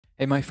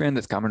Hey, my friend,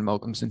 it's Cameron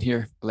Malcolmson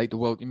here. I'd like to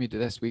welcome you to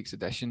this week's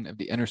edition of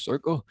the Inner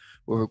Circle,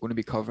 where we're going to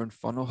be covering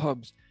funnel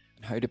hubs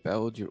and how to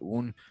build your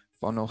own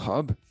funnel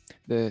hub,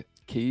 the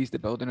keys to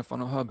building a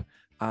funnel hub,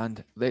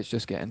 and let's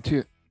just get into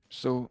it.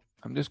 So,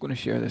 I'm just going to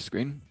share this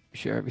screen,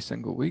 share every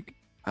single week.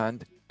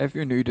 And if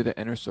you're new to the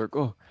Inner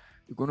Circle,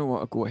 you're going to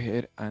want to go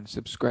ahead and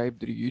subscribe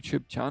to the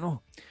YouTube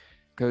channel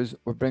because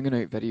we're bringing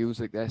out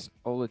videos like this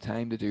all the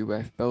time to do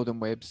with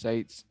building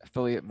websites,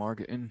 affiliate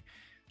marketing,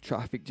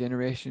 traffic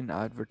generation,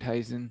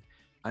 advertising,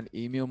 and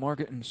email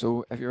marketing.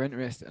 So if you're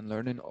interested in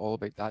learning all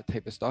about that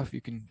type of stuff,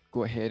 you can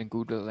go ahead and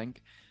go to the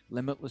link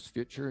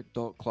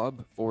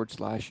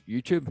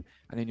limitlessfuture.club/YouTube,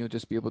 and then you'll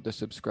just be able to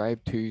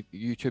subscribe to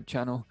the YouTube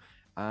channel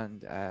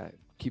and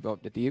keep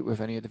up to date with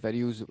any of the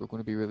videos that we're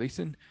going to be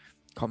releasing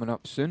coming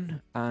up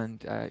soon,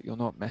 and you'll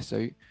not miss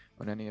out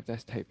on any of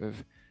this type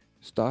of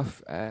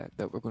stuff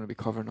that we're going to be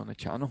covering on the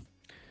channel.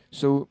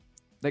 So,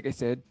 like I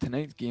said,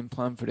 tonight's game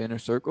plan for the Inner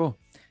Circle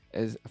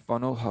is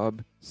funnel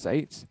hub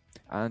sites,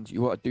 and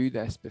you want to do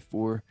this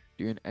before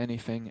doing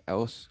anything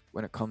else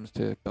when it comes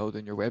to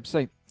building your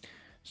website.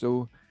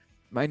 So,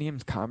 my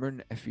name's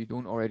Cameron, if you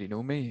don't already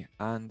know me,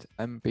 and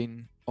I've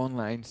been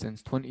online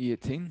since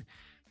 2018,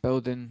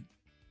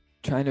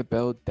 trying to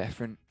build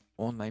different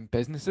online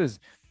businesses.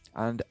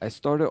 And I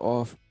started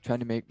off trying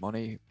to make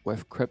money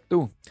with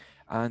crypto,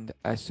 and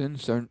I soon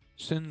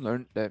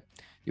learned that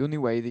the only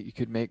way that you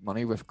could make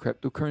money with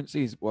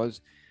cryptocurrencies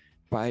was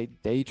by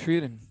day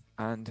trading.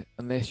 And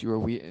unless you were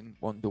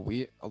wanting to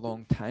wait a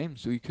long time,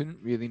 so you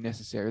couldn't really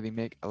necessarily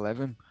make a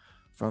living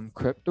from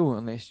crypto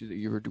unless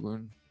you were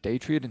doing day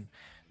trading.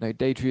 Now,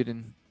 day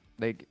trading,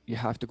 like, you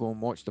have to go and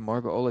watch the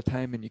market all the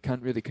time, and you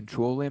can't really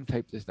control them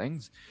types of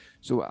things.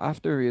 So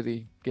after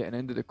really getting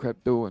into the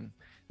crypto and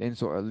then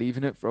sort of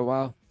leaving it for a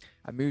while,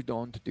 I moved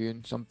on to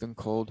doing something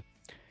called,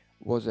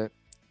 was it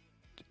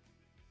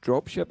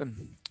drop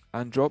shipping?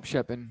 And drop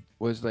shipping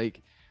was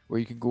like where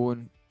you can go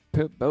and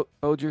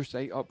build your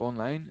site up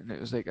online, and it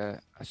was like a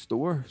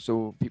store,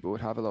 so people would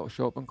have a little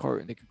shopping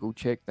cart and they could go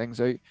check things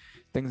out,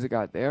 things they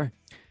got there.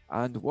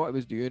 And what I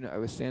was doing, I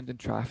was sending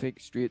traffic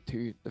straight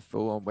to the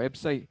full-on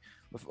website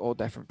with all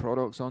different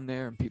products on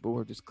there, and people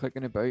were just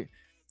clicking about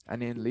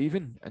and then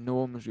leaving, and no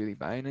one was really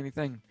buying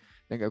anything.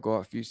 I think I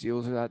got a few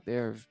sales of that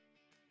there, of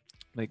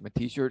like my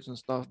t-shirts and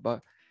stuff,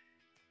 but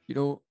you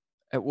know,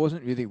 it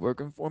wasn't really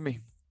working for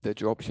me, the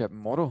dropshipping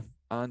model.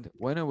 And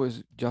when I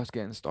was just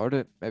getting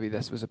started, maybe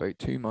this was about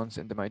 2 months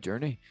into my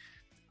journey,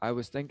 I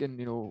was thinking,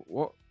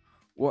 what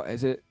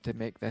is it to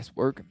make this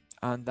work?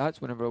 And that's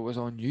whenever I was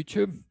on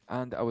YouTube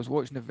and I was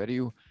watching a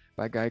video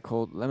by a guy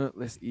called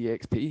Limitless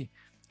EXP,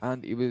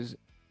 and he was,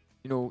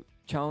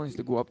 challenged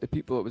to go up to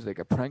people. It was like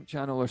a prank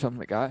channel or something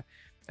like that,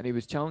 and he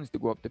was challenged to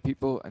go up to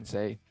people and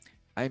say,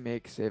 "I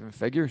make 7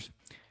 figures."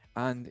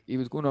 And he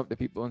was going up to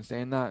people and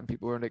saying that, and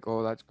people were like,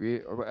 "Oh, that's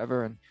great," or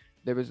whatever. And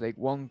there was like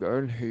one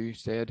girl who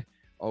said,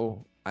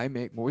 "Oh, I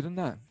make more than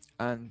that."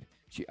 And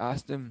she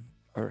asked him,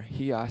 or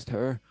he asked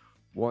her,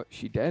 what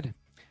she did.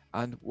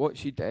 And what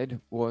she did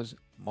was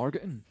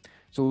marketing.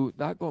 So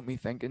that got me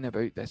thinking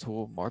about this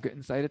whole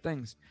marketing side of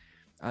things.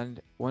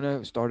 And when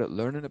I started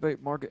learning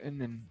about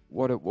marketing and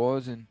what it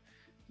was, and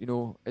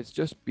it's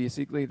just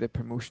basically the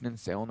promotion and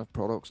selling of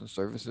products and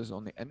services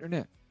on the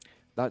internet.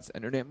 That's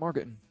internet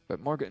marketing. But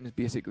marketing is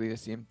basically the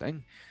same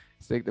thing.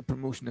 It's like the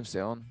promotion of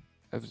selling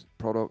of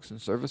products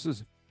and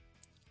services.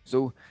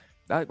 So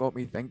that got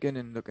me thinking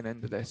and looking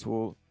into this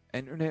whole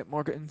internet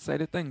marketing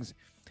side of things.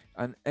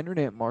 And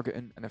internet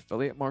marketing and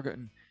affiliate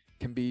marketing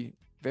can be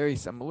very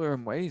similar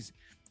in ways,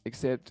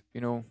 except,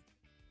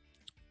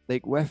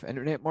 like with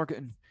internet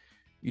marketing,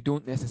 you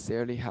don't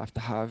necessarily have to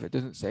have, it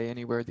doesn't say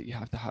anywhere that you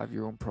have to have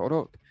your own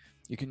product.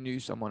 You can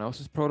use someone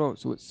else's product.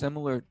 So it's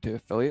similar to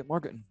affiliate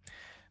marketing.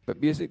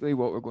 But basically,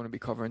 what we're going to be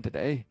covering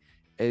today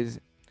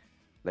is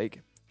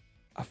like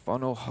a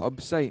funnel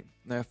hub site.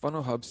 Now, a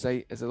funnel hub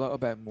site is a little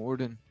bit more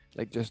than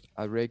like just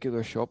a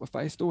regular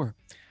Shopify store.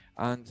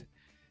 And,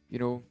 you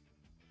know,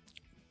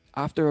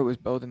 after I was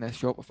building this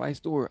Shopify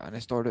store and I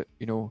started,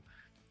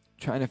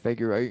 trying to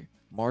figure out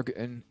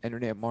marketing,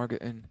 internet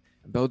marketing,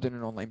 and building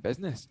an online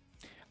business,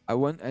 I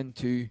went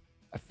into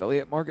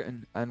affiliate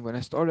marketing. And when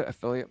I started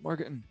affiliate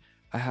marketing,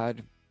 I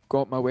had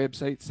got my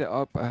website set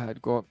up. I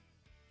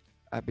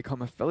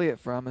become affiliate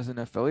for Amazon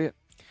affiliate,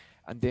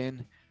 and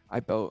then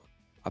I built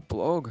a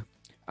blog,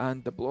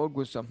 and the blog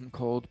was something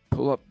called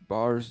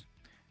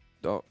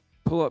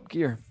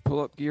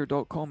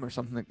pullupgear.com or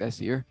something like this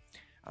here.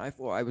 And I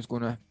thought I was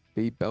gonna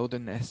be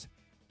building this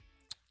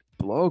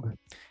blog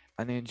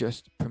and then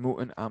just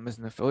promoting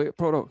Amazon affiliate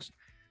products.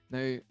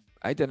 Now,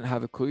 I didn't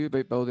have a clue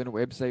about building a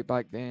website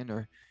back then,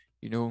 or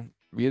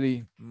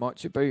really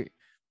much about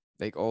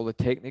like all the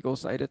technical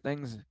side of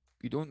things.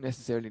 You don't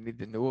necessarily need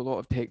to know a lot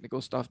of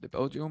technical stuff to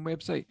build your own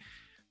website,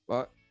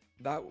 but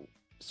that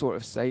sort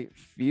of site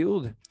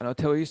failed, and I'll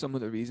tell you some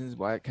of the reasons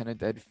why it kind of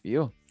did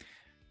fail.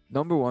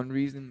 Number one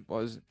reason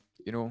was,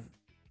 you know,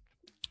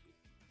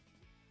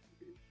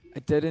 I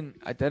didn't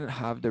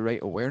have the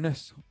right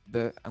awareness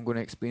that I'm going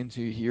to explain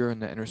to you here in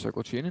the inner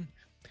circle training.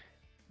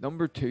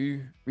 Number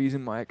two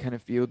reason why I kind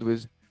of failed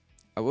was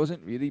I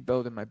wasn't really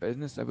building my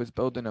business. I was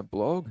building a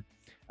blog,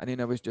 and then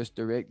I was just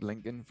direct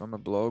linking from a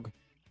blog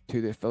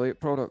to the affiliate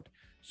product.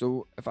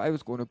 So if I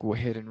was going to go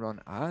ahead and run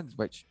ads,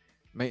 which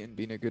mightn't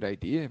been a good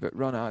idea, but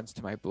run ads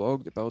to my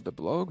blog to build the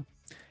blog,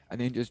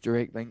 and then just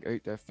direct link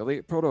out to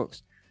affiliate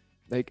products,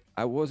 like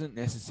I wasn't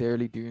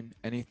necessarily doing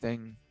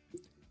anything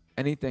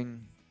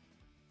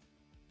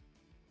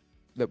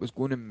that was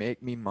going to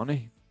make me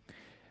money,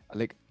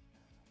 like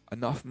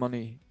enough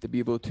money to be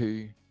able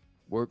to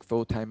work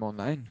full time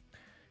online.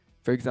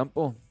 For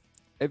example,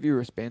 if you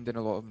were spending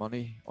a lot of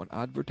money on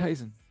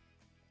advertising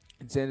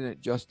and sending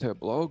it just to a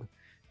blog,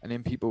 and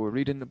then people were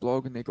reading the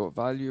blog and they got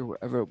value or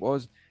whatever it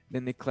was,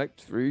 then they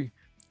clicked through,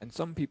 and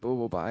some people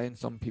will buy and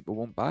some people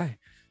won't buy.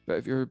 But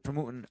if you're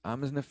promoting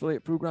Amazon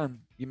affiliate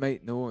program, you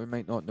might know or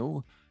might not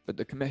know, but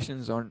the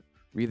commissions aren't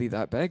really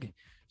that big.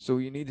 So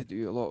you need to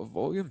do a lot of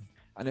volume.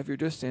 And if you're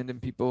just sending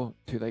people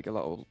to like a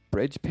little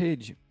bridge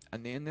page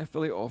and then the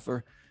affiliate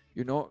offer,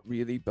 you're not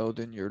really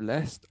building your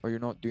list, or you're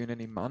not doing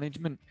any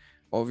management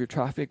of your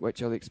traffic,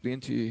 which I'll explain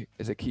to you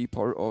is a key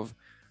part of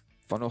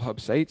Funnel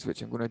Hub sites,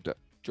 which I'm going to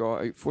draw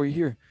out for you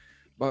here.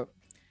 But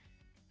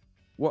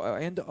what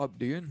I ended up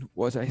doing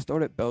was I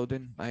started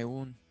building my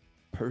own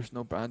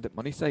personal branded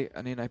money site,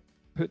 and then I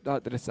put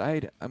that to the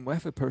side. And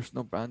with a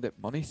personal branded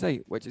money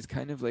site, which is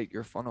kind of like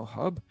your Funnel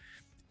Hub,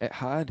 it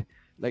had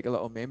like a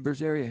little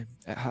members area.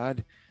 It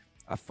had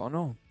a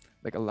funnel,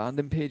 like a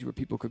landing page where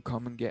people could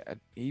come and get an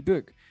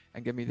ebook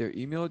and give me their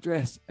email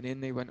address, and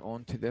then they went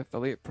on to the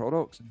affiliate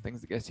products and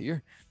things like this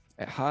here.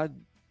 It had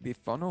the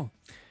funnel,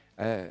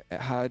 it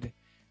had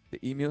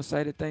the email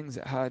side of things,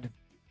 it had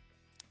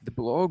the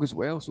blog as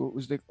well. So it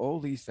was like all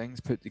these things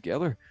put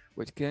together,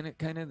 which kind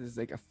of is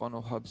like a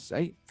Funnel Hub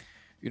site.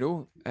 You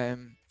know,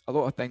 a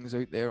lot of things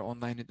out there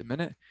online at the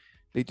minute,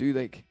 they do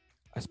like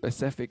a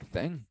specific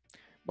thing,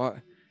 but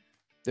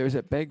there's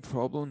a big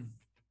problem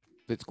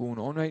that's going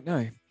on right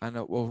now, and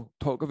we'll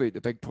talk about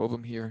the big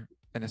problem here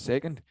in a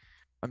second.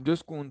 I'm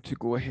just going to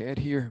go ahead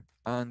here,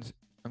 and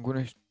I'm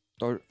going to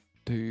start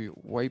to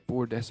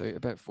whiteboard this out a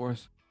bit for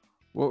us.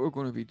 What we're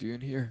going to be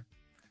doing here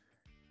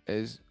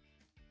is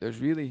there's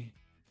really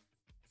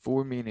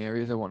 4 main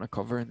areas I want to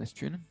cover in this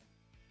training.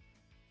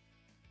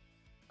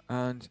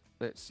 And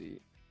let's see,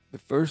 the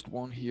first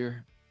one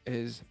here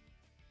is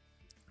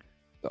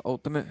the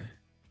ultimate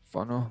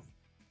funnel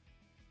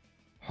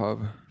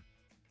hub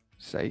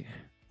site.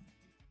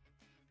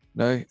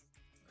 Now,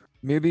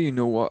 maybe you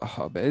know what a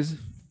hub is.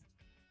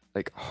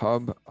 Like a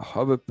hub,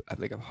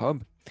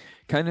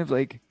 kind of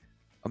like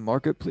a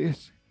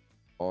marketplace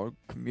or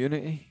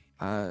community.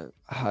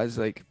 Has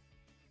like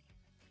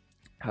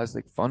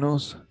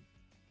funnels,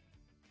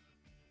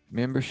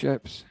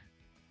 memberships.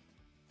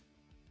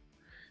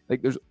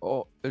 Like there's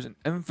an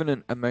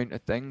infinite amount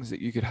of things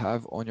that you could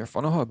have on your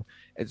Funnel Hub.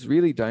 It's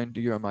really down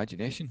to your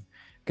imagination.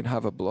 It can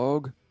have a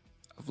blog,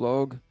 a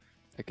vlog.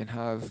 It can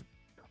have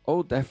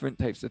all different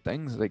types of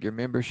things, like your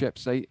membership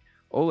site,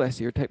 all this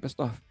here type of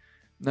stuff.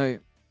 Now,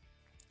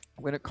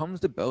 when it comes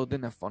to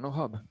building a Funnel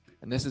Hub,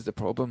 and this is the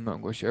problem that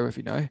I'm going to share with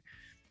you now,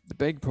 the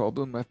big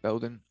problem with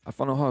building a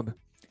Funnel Hub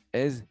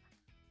is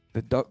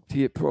the duct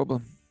tape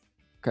problem.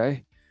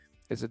 Okay,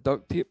 it's a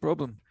duct tape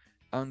problem.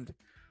 And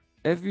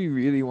if you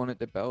really wanted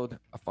to build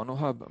a Funnel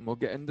Hub, and we'll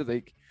get into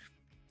like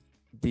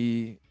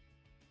the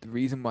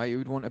reason why you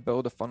would want to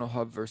build a Funnel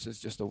Hub versus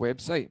just a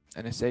website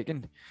in a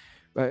second,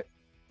 but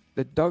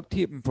the duct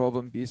taping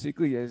problem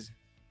basically is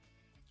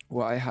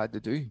what I had to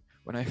do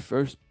when I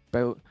first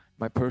built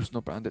my personal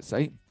branded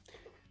site.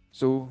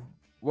 So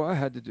what I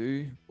had to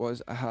do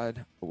was I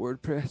had a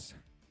WordPress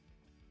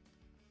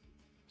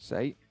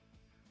site,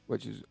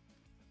 which is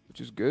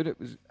good. It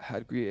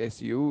had great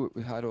SEO.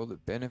 It had all the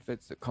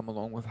benefits that come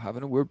along with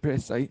having a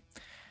WordPress site,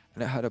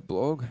 and it had a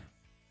blog.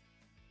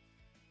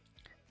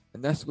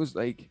 And this was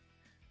like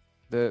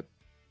the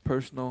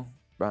personal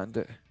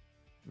branded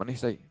money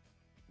site,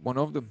 one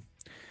of them.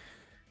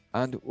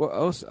 And what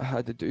else I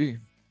had to do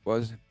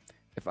was,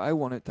 if I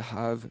wanted to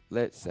have,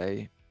 let's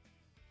say,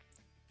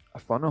 a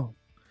funnel,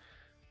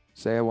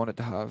 say I wanted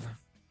to have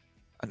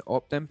an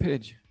opt-in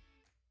page,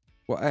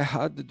 what I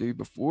had to do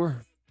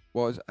before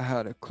was I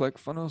had a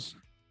ClickFunnels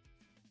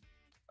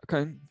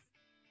account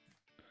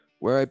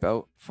where I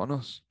built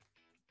funnels.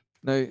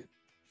 Now,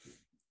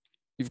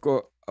 you've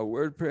got a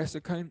WordPress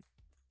account,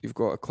 you've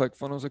got a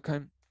ClickFunnels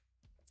account,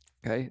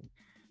 okay?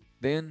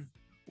 Then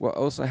what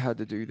else I had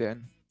to do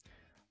then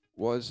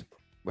was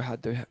we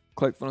had to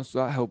ClickFunnels, so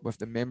that helped with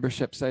the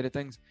membership side of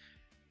things.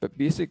 But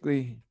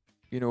basically,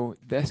 you know,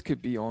 this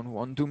could be on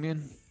one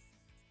domain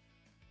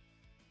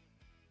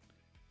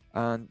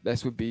and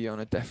this would be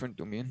on a different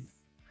domain.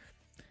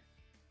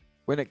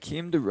 When it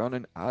came to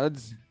running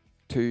ads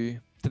to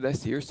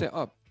this here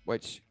setup,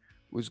 which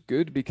was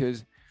good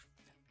because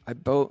I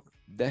built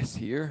this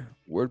here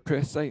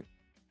WordPress site,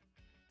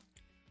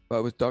 but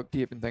I was duct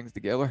taping things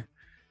together.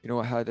 You know,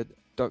 I had to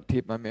duct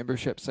tape my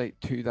membership site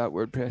to that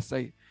WordPress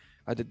site.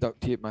 I had to duct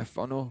tape my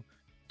funnel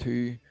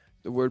to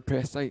the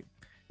WordPress site.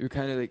 You're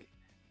kind of like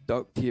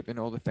duct taping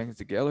all the things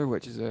together,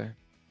 which is a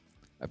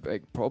a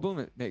big problem.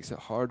 It makes it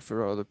hard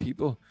for other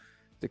people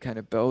to kind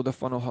of build a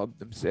funnel hub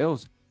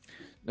themselves.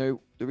 Now,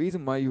 the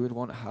reason why you would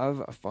want to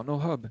have a funnel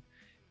hub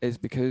is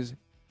because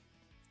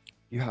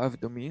you have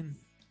domain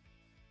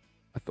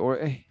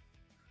authority.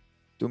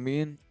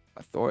 Domain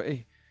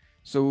authority.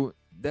 So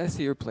this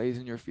here plays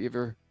in your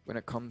favor when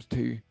it comes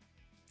to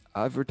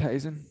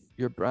advertising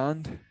your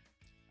brand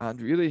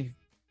and really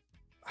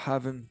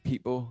having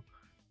people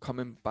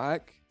coming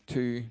back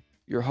to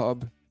your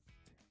hub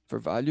for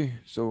value.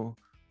 So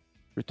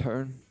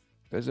return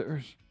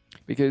visitors.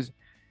 Because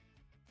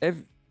if,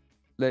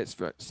 let's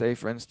say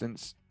for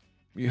instance,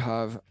 you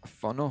have a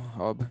funnel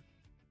hub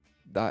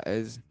that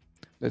is,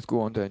 let's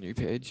go on to a new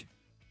page.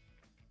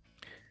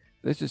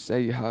 Let's just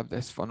say you have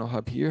this funnel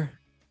hub here,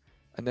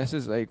 and this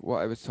is like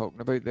what I was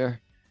talking about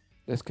there.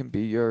 This can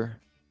be your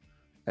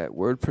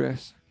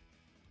WordPress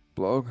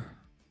blog,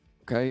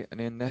 okay? And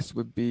then this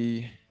would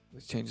be,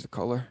 let's change the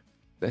color.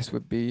 This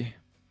would be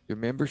your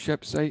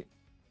membership site.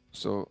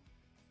 So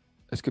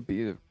this could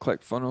be the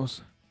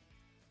ClickFunnels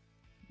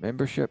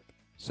membership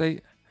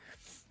site.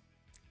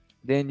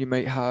 Then you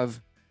might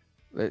have,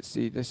 let's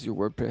see, this is your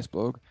WordPress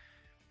blog.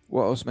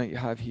 What else might you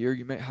have here?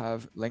 You might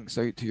have links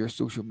out to your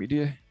social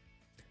media.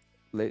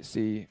 Let's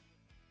see,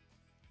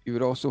 you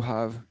would also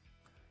have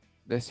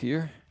this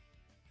here,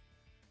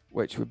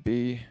 which would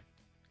be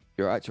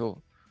your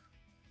actual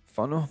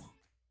funnel,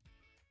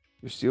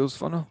 your sales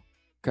funnel,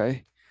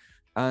 okay?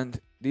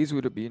 And these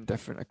would be in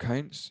different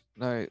accounts.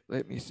 Now,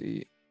 let me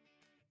see,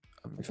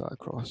 I'll move that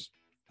across.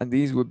 And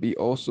these would be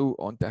also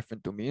on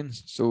different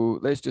domains. So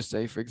let's just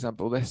say, for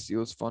example, this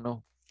sales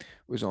funnel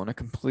was on a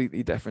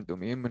completely different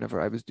domain whenever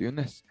I was doing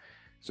this.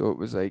 So it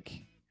was like,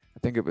 I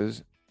think it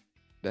was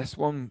this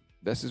one.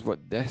 This is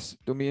what this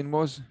domain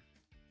was.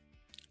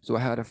 So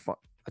I had a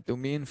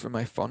domain for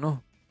my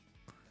funnel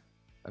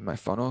and my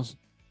funnels,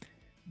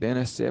 then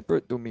a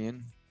separate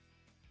domain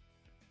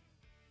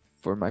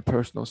for my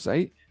personal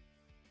site,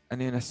 and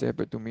then a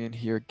separate domain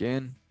here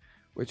again,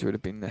 which would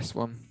have been this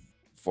one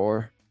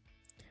for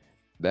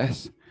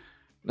this.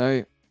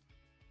 Now,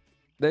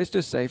 let's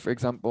just say, for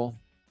example,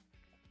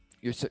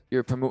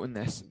 you're promoting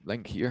this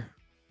link here.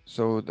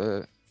 So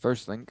the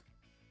first link,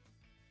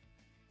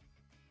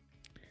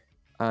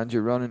 and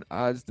you're running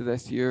ads to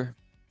this here,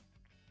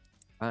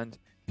 and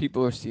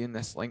people are seeing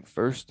this link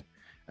first,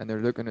 and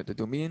they're looking at the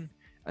domain.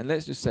 And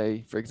let's just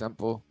say, for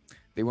example,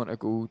 they want to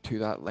go to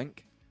that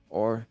link,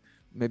 or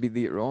maybe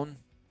later on,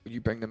 when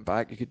you bring them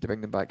back, you could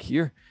bring them back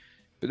here.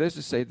 But let's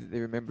just say that they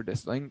remember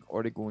this link,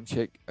 or they go and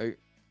check out,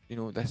 you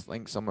know, this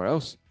link somewhere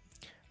else,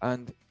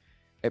 and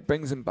it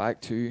brings them back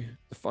to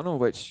the funnel,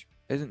 which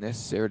isn't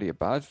necessarily a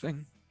bad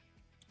thing.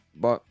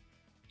 But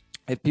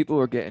if people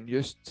are getting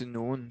used to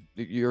knowing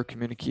that you're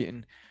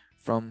communicating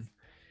from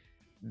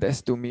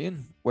this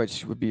domain,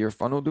 which would be your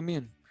funnel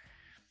domain,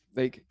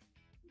 like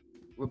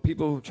when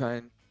people try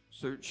and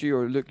search you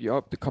or look you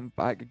up to come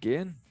back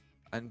again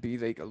and be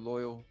like a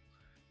loyal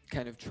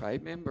kind of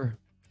tribe member,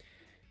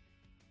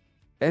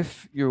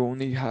 if you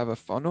only have a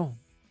funnel,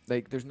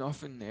 like there's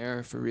nothing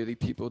there for really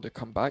people to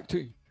come back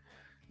to.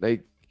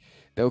 Like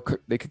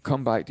they could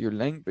come back to your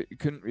link, but you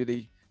couldn't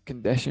really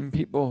condition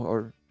people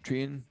or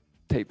train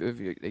type of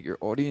like your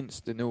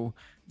audience to know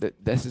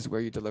that this is where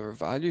you deliver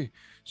value.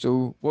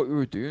 So what we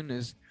were doing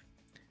is,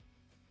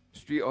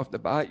 straight off the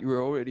bat, you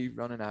were already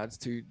running ads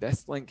to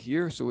this link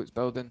here, so it's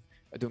building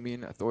a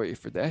domain authority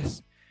for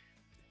this,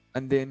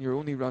 and then you're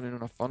only running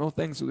on a funnel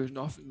thing, so there's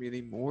nothing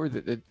really more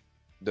that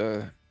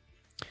the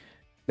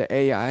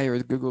AI or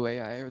the Google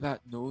AI or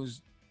that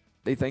knows.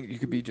 They think you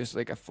could be just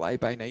like a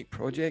fly-by-night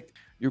project.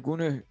 You're going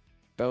to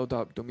build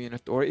up domain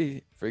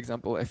authority. For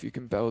example, if you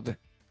can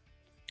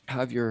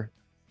have your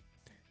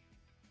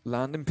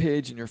landing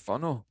page and your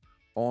funnel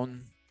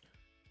on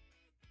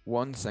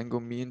one single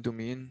main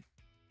domain,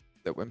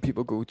 that when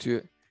people go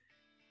to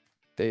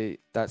it,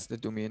 that's the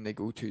domain they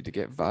go to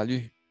get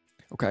value.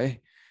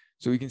 Okay,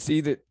 so you can see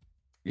that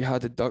you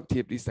had to duct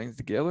tape these things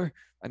together,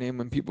 and then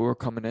when people were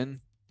coming in,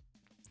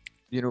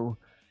 you know,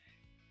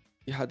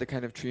 you had to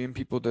kind of train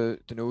people to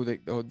know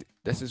that, oh,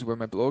 this is where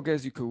my blog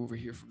is. You go over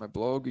here for my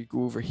blog, you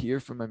go over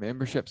here for my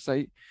membership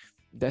site.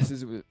 This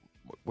is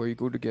where you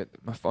go to get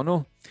my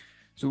funnel.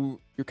 So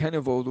you're kind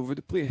of all over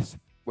the place.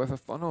 With a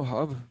funnel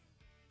hub,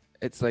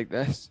 it's like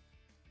this.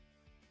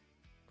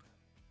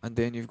 And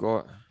then you've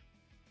got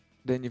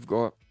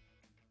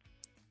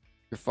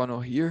your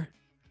funnel here,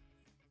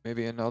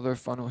 maybe another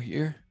funnel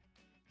here,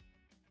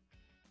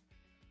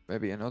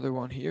 maybe another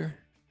one here.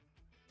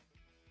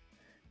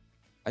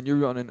 And you're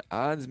running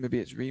ads, maybe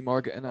it's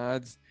remarketing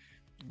ads,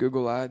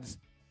 Google ads,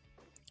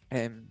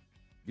 you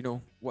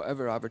know,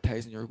 whatever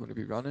advertising you're going to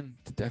be running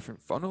to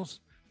different funnels.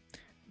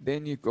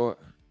 Then you've got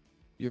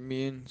your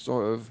main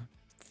sort of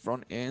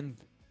front end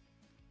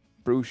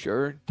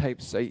brochure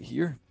type site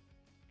here.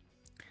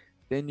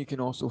 Then you can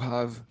also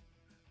have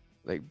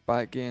like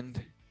back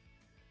end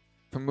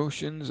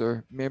promotions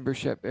or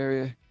membership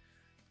area,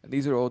 and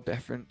these are all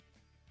different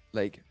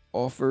like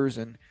offers.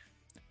 And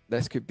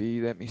this could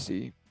be, let me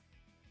see,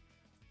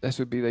 this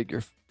would be like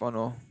your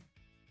funnel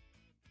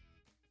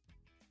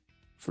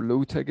for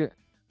low ticket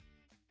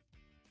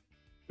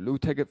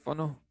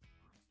funnel.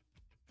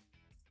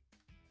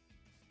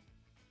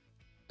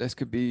 This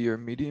could be your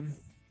medium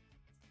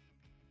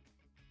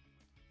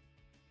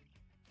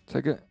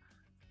ticket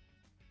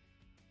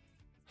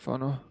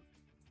funnel.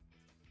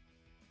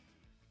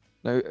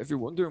 Now, if you're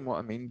wondering what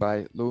I mean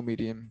by low,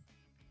 medium,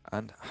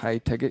 and high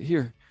ticket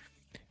here,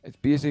 it's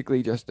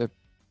basically just the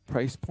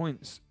price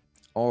points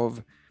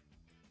of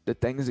the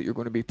things that you're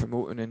going to be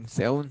promoting and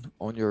selling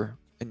on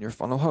in your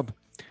funnel hub.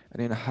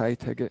 And then a high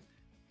ticket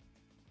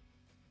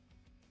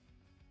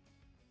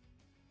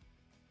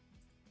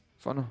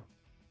funnel.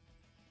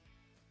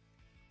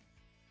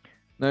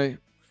 Now,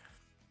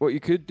 what you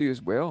could do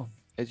as well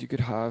is you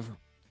could have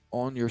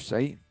on your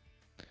site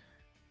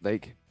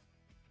like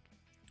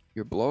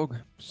your blog.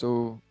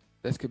 So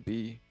this could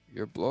be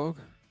your blog,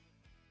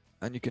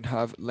 and you can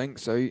have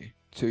links out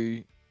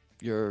to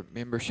your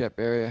membership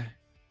area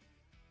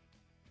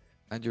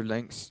and your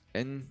links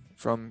in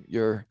from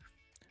your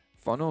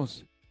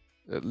funnels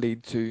that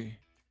lead to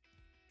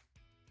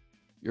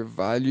your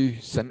value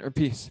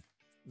centerpiece.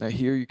 Now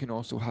here you can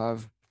also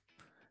have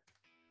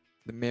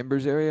the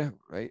members area,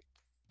 right?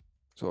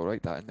 So I'll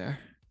write that in there,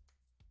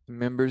 the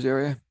members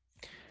area.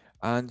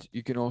 And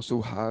you can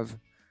also have,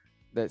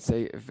 let's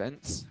say,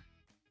 events,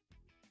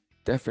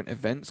 different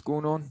events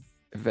going on,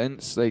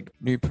 events like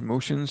new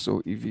promotions,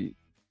 so EV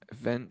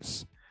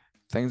events,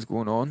 things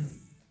going on,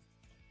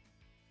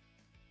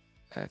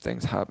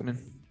 things happening.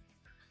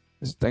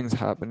 There's things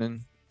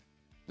happening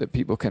that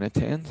people can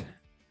attend.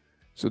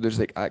 So there's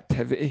like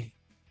activity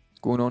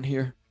going on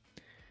here.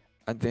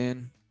 And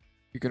then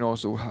you can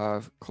also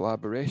have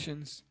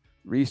collaborations,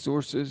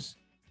 resources,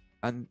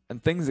 and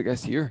things I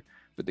guess here.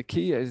 But the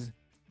key is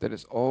that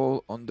it's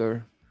all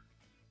under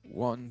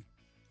one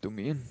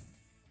domain.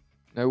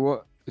 Now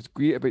what is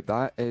great about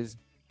that is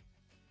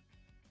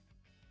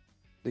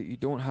that you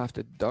don't have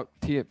to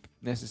duct tape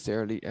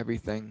necessarily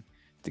everything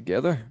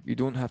together. You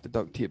don't have to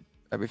duct tape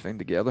everything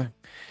together.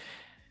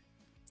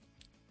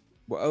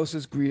 What else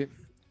is great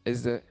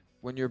is that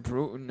when you're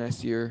promoting this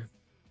here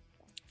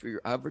for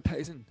your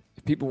advertising,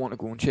 if people want to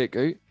go and check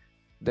out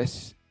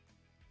this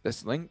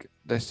link,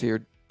 this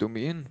here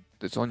domain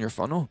that's on your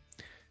funnel,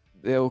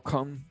 they'll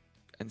come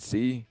and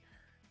see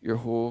your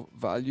whole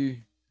value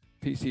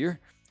piece here.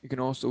 You can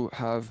also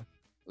have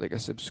like a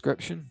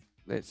subscription,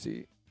 let's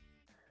see,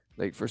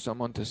 like for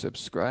someone to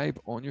subscribe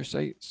on your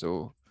site.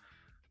 So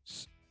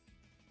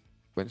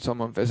when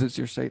someone visits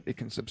your site, they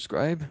can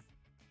subscribe.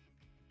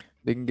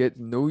 They can get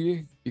to know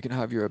you. You can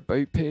have your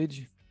about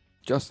page,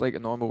 just like a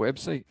normal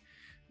website.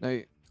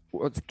 Now,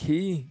 what's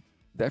key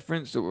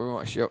difference that we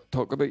want to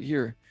talk about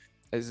here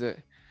is that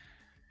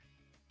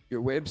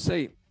your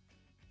website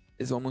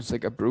is almost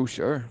like a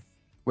brochure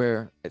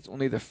where it's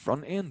only the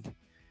front end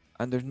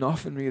and there's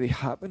nothing really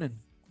happening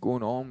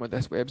going on with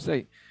this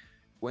website.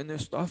 When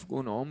there's stuff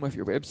going on with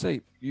your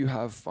website, you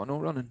have funnel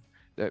running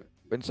that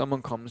when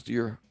someone comes to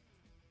your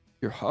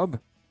hub,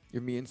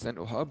 your main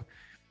central hub,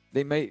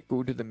 they might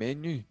go to the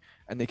menu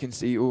and they can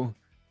see, oh,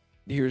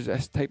 here's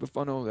this type of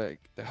funnel that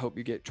help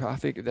you get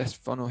traffic, this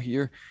funnel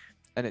here,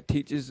 and it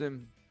teaches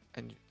them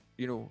and,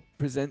 you know,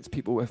 presents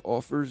people with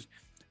offers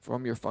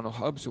from your funnel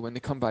hub. So when they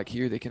come back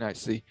here, they can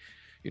actually,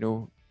 you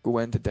know, go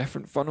into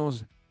different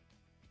funnels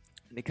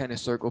and they kind of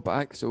circle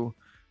back. So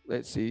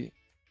let's see.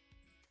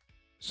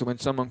 So when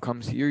someone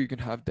comes here, you can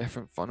have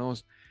different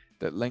funnels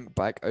that link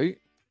back out.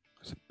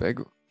 It's a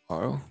big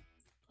arrow.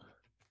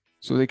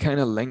 So they kind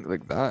of link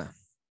like that,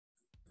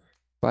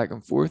 back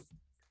and forth.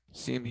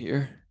 Same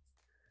here.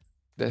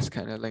 This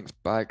kind of links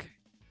back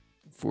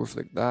and forth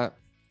like that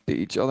to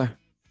each other.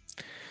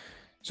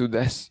 So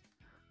this,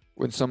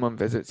 when someone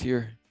visits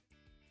here,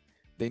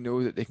 they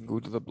know that they can go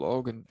to the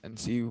blog and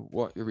see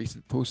what your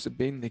recent posts have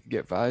been. They can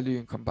get value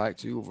and come back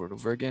to you over and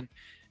over again.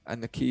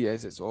 And the key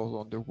is it's all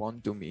under one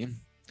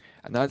domain.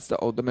 And that's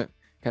the ultimate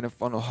kind of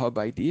funnel hub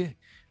idea.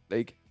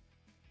 Like,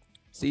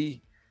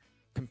 see,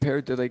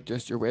 compared to like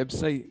just your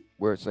website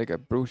where it's like a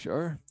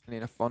brochure, and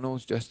then a funnel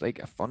is just like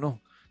a funnel.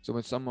 So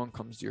when someone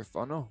comes to your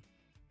funnel,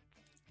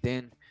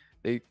 then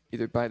they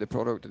either buy the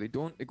product or they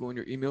don't. They go on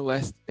your email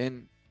list.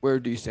 Then where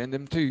do you send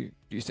them to? Do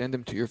you send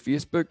them to your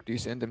Facebook? Do you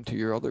send them to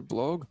your other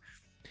blog?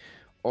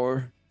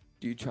 Or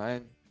do you try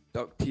and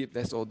duct tape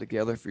this all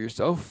together for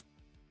yourself,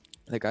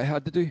 like I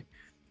had to do?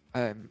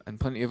 And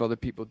plenty of other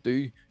people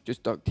do,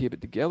 just duct tape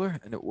it together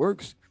and it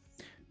works.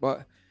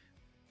 But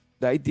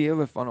the idea of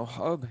a funnel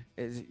hub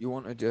is you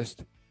want to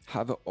just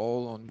have it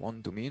all on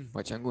one domain,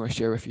 which I'm going to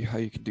share with you how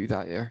you can do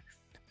that there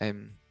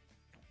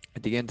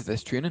at the end of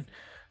this training.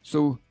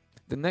 So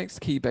the next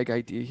key big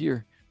idea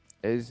here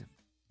is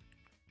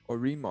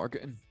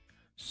remarketing.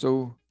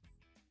 So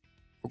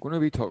we're going to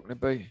be talking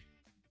about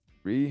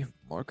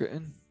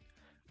remarketing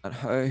and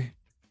how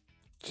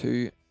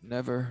to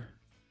never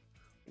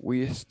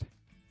waste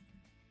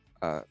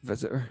a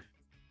visitor.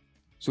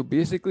 So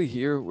basically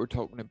here we're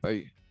talking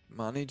about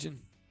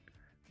managing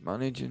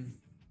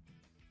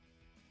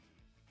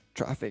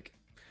traffic.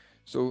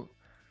 So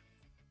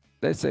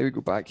let's say we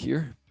go back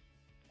here.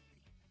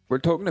 We're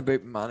talking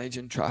about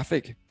managing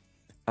traffic,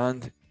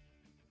 And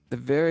the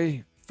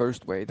very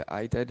first way that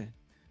I did,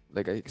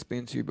 like I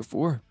explained to you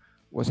before,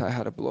 was I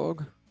had a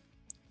blog.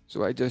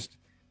 So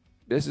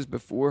this is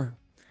before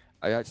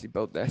I actually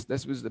built this.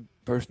 This was the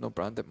personal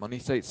branded money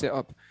site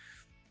setup.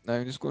 Now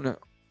I'm just going to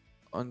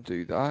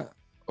undo that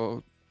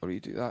or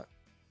redo that.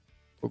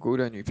 We'll go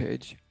to a new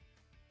page.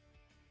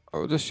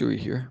 I'll just show you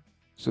here.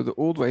 So the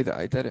old way that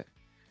I did it,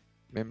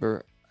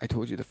 remember I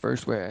told you the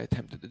first way I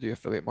attempted to do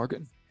affiliate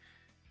marketing,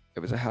 it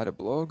was I had a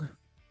blog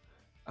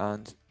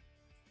and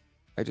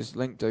I just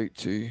linked out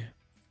to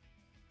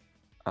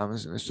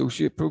Amazon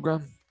Associate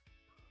Program,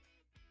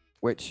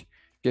 which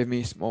gave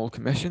me small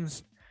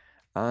commissions,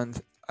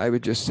 and I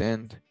would just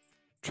send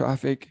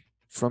traffic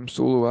from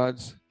solo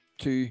ads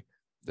to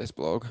this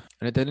blog,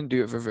 and I didn't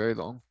do it for very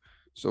long.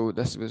 So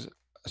this was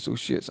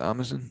Associates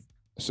Amazon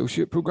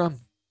Associate Program.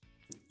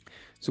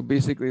 So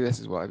basically this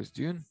is what I was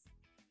doing,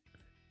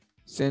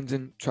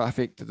 sending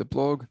traffic to the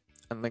blog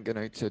and linking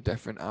out to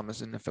different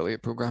Amazon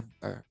affiliate program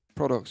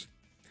products.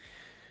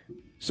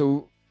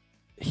 So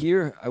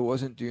here I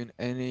wasn't doing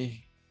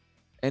any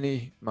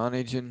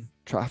managing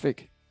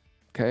traffic.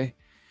 Okay,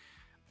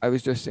 I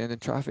was just sending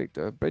traffic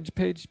to a bridge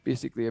page,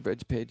 basically a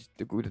bridge page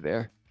to go to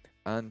there.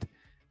 And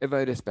if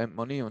I'd have spent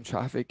money on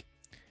traffic,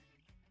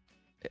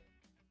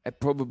 it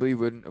probably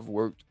wouldn't have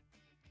worked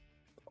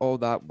all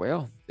that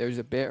well. There's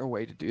a better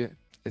way to do it,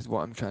 is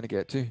what I'm trying to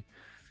get to.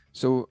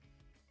 So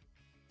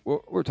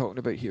what we're talking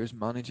about here is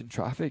managing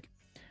traffic.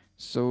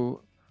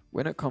 So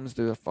when it comes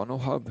to the funnel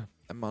hub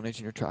and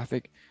managing your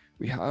traffic,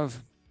 we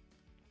have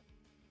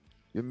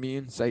your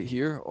main site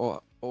here,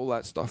 all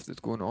that stuff that's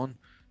going on.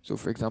 So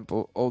for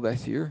example, all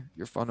this here,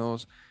 your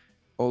funnels,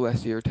 all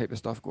this here type of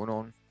stuff going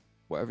on,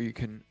 whatever you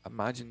can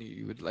imagine that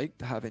you would like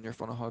to have in your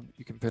funnel hub,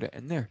 you can put it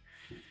in there.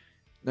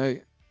 Now,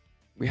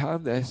 we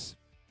have this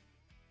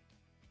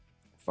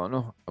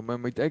funnel, and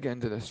when we dig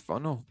into this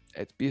funnel,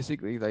 it's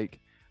basically like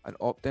an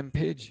opt-in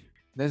page.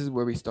 This is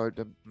where we start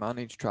to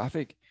manage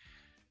traffic.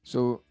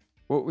 So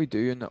what we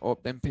do in the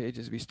opt-in page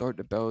is we start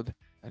to build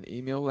an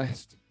email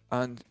list,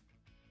 and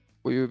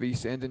we will be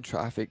sending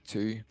traffic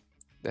to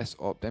this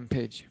opt-in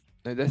page.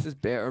 Now this is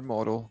better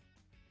model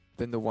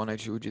than the one I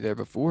showed you there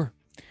before,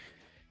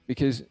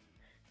 because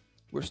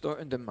we're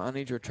starting to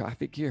manage our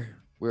traffic here,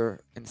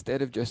 where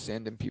instead of just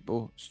sending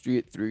people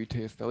straight through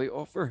to affiliate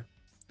offer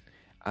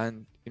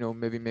and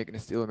maybe making a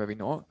sale or maybe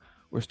not,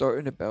 we're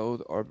starting to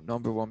build our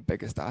number one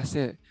biggest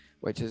asset,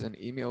 which is an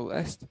email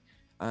list.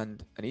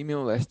 And an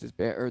email list is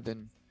better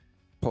than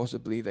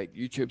possibly like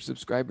YouTube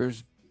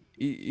subscribers,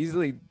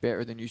 easily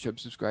better than YouTube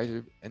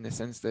subscribers, in the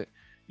sense that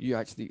you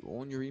actually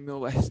own your email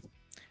list.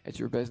 It's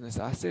your business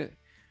asset,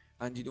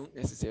 and you don't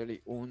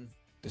necessarily own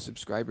the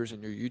subscribers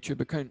in your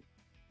YouTube account.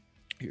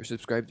 You're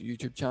subscribed to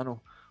YouTube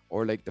channel,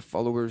 or like the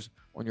followers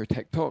on your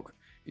TikTok.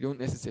 You don't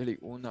necessarily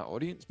own that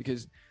audience,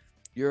 because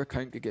your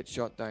account could get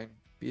shut down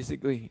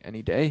basically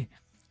any day,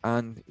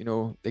 and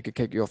they could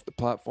kick you off the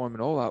platform,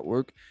 and all that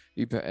work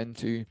you put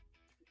into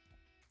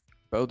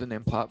building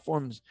them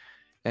platforms,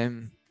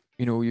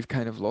 you've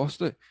kind of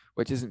lost it,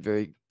 which isn't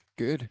very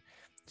good.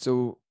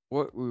 So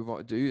what we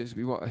want to do is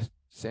we want to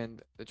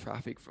send the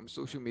traffic from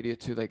social media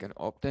to like an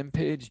opt-in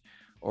page,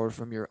 or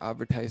from your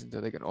advertising to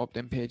like an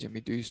opt-in page, and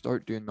we do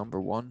start doing number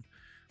one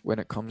when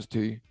it comes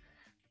to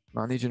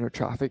managing our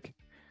traffic.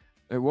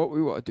 Now what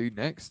we want to do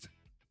next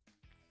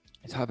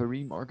is have a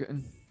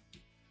remarketing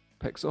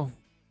pixel.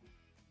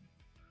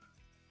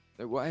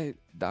 Now why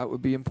that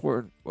would be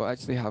important, we'll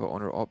actually have it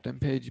on our opt-in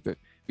page, but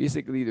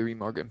basically the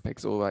remarketing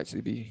pixel will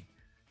actually be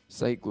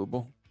site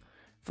global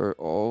for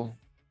all.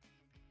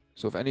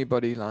 So if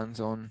anybody lands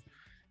on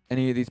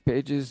any of these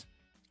pages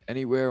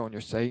anywhere on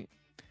your site,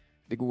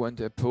 they go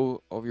into a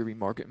pool of your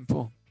remarketing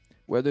pool,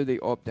 whether they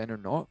opt in or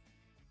not.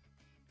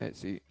 Let's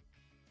see,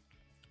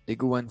 they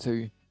go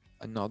into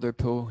another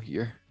pool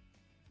here,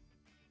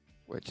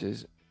 which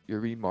is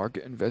your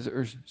remarketing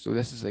visitors. So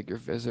this is like your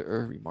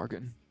visitor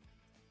remarketing,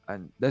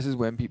 and this is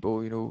when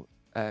people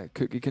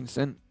cookie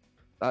consent,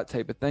 that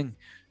type of thing.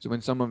 So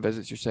when someone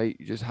visits your site,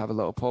 you just have a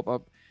little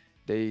pop-up.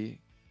 They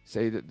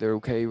say that they're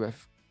okay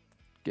with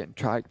getting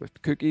tracked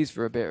with cookies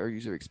for a better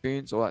user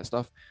experience, all that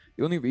stuff.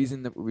 The only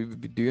reason that we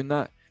would be doing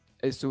that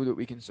is so that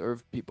we can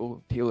serve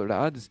people tailored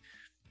ads.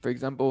 For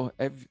example,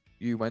 if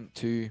you went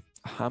to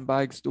a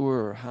handbag store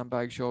or a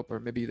handbag shop, or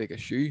maybe like a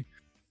shoe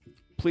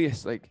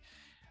place, like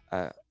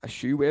a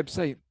shoe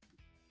website,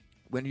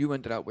 when you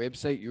went to that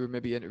website, you were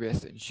maybe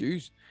interested in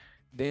shoes,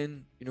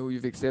 then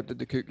you've accepted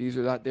the cookies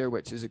or that there,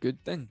 which is a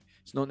good thing.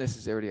 It's not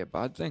necessarily a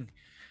bad thing,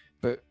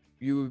 but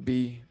you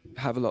would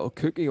have a little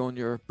cookie on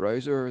your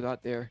browser or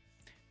that there,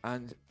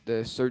 and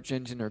the search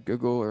engine or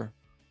Google or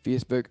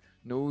Facebook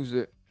knows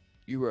that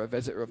you were a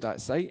visitor of that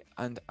site,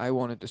 and I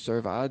wanted to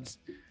serve ads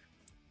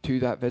to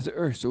that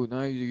visitor. So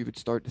now you would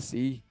start to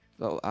see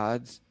little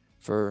ads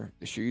for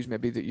the shoes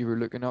maybe that you were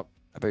looking up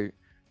about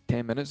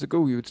 10 minutes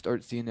ago. You would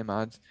start seeing them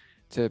ads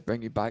to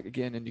bring you back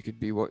again, and you could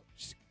be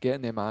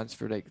getting them ads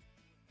for like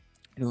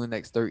the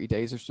next 30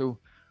 days or so,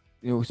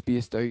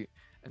 spaced out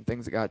and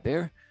things like that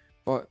there.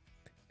 But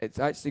it's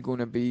actually going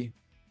to be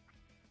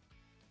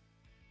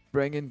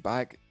bringing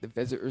back the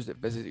visitors that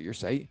visited your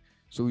site.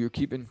 So you're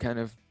keeping kind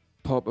of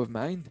top of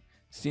mind.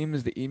 Same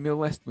as the email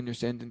list. When you're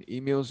sending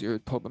emails, you're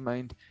top of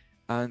mind,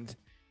 and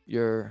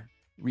your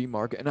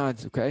remarketing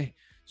ads. Okay.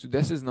 So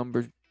this is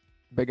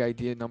big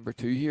idea number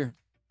 2 here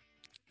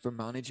for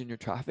managing your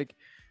traffic.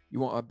 You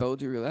want to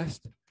build your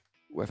list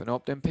with an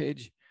opt-in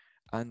page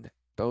and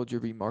build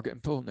your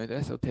remarketing pool. Now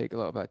this will take a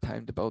little bit of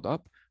time to build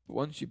up, but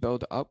once you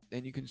build it up,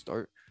 then you can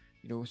start,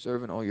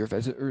 serving all your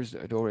visitors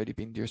that had already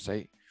been to your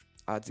site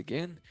ads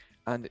again.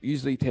 And it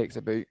usually takes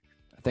about,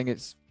 I think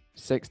it's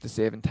 6 to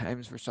 7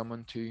 times for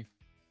someone to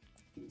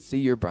see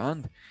your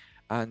brand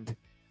and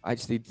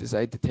actually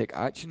decide to take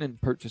action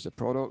and purchase a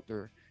product,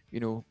 or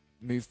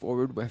move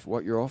forward with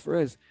what your offer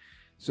is.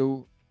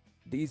 So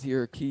these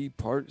here are key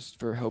parts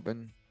for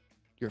helping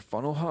your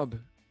funnel hub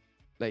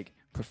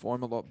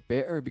perform a lot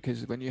better,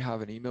 because when you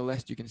have an email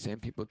list, you can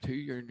send people to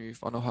your new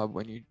funnel hub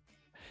when you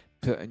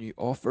put a new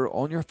offer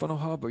on your funnel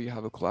hub, or you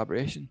have a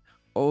collaboration,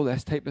 all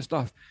this type of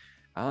stuff.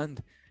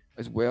 And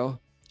as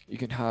well, you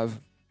can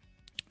have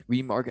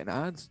remarketing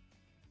ads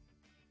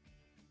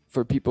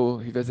for people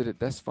who visited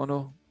this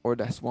funnel or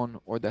this one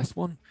or this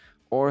one,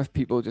 or if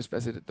people just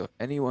visited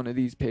any one of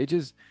these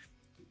pages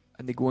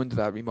and they go into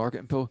that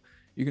remarketing pool,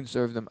 you can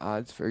serve them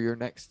ads for your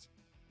next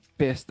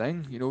best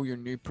thing, your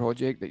new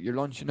project that you're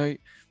launching out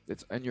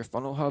that's in your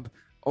funnel hub,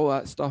 all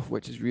that stuff,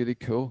 which is really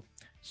cool.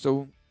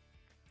 So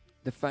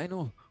the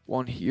final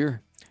one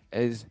here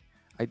is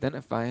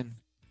identifying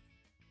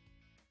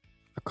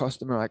a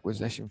customer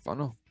acquisition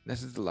funnel.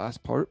 This is the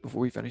last part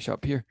before we finish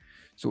up here.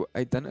 So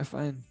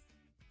identifying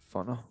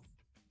funnel.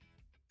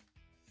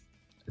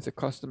 It's a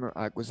customer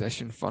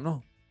acquisition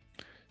funnel.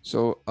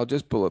 So I'll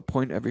just bullet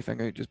point everything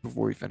out just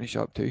before we finish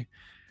up too.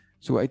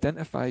 So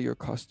identify your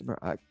customer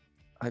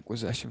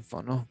acquisition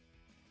funnel.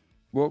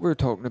 What we're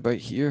talking about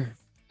here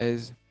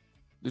is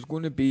there's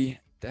going to be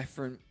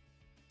different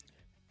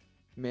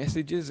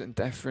messages and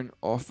different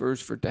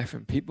offers for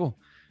different people.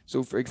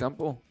 So for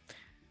example,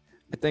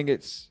 I think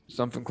it's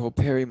something called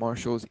Perry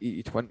Marshall's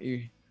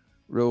 80-20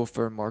 rule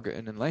for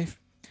marketing in life.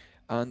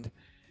 And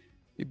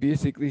he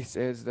basically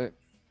says that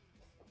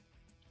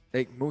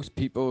most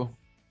people,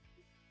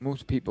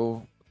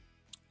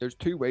 there's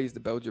 2 ways to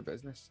build your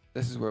business.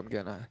 This is what I'm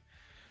getting at.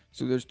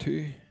 So there's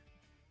two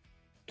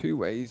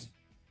ways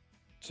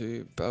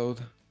to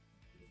build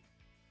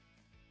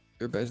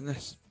your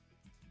business.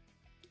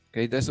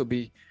 Okay, this will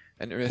be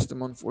an interesting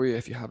one for you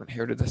if you haven't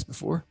heard of this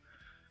before.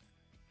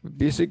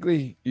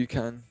 Basically, you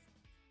can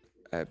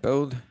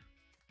build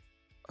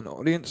an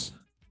audience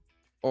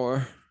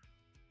or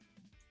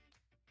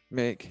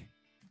make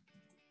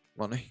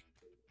money.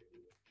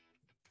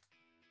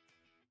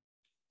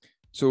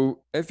 So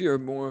if you're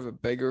more of a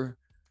bigger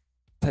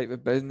type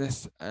of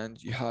business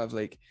and you have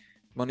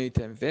money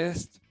to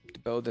invest to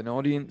build an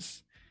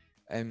audience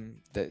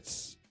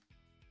that's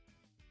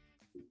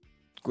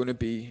going to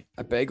be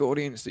a big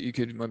audience that you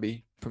could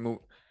maybe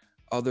promote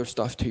other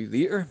stuff to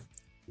later,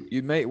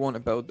 you might want to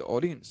build the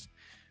audience.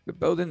 But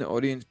building the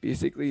audience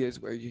basically is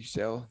where you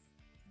sell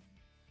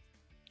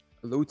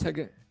a low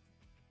ticket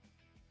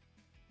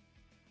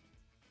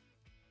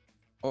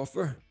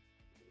offer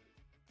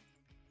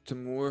to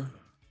more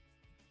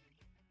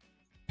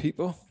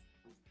people,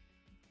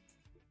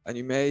 and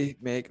you may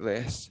make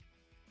less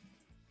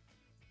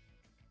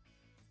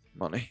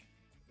money.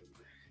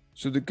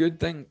 So the good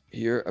thing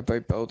here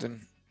about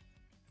building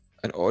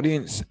an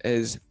audience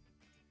is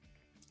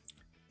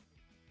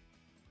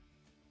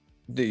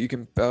that you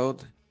can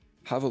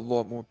have a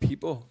lot more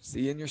people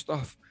seeing your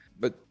stuff.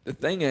 But the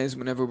thing is,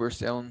 whenever we're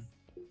selling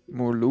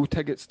more low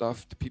ticket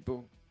stuff to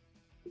people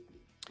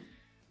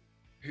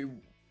who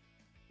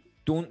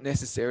don't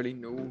necessarily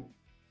know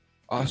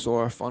us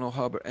or our funnel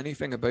hub or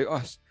anything about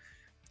us,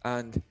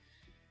 and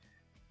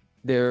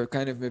they're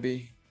kind of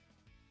maybe,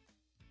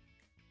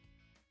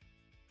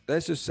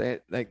 let's just say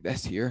it like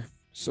this here.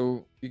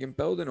 So you can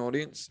build an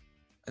audience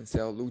and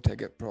sell a low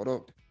ticket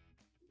product,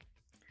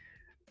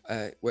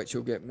 which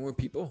you'll get more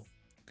people,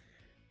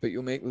 but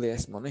you'll make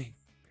less money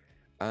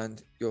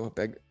and you'll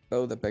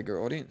build a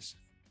bigger audience.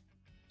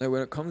 Now,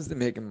 when it comes to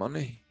making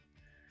money,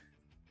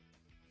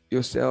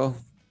 you'll sell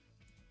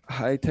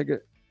high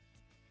ticket,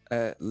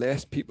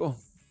 less people,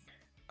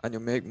 and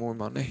you'll make more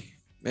money.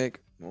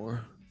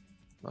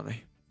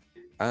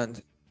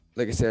 And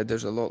like I said,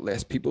 there's a lot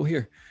less people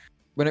here.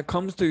 When it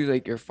comes to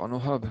your funnel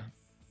hub,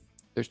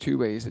 there's 2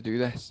 ways to do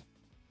this,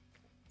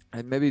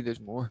 and maybe there's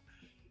more,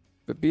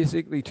 but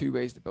basically 2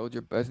 ways to build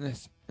your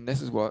business. And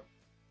this is what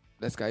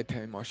this guy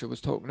Perry Marshall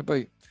was talking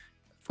about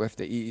with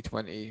the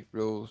 80-20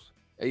 rules,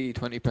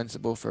 80-20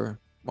 principle for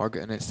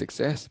marketing and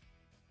success.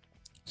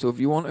 So if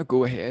you want to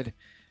go ahead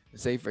and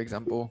say, for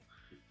example,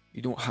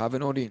 you don't have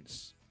an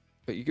audience,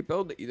 but you could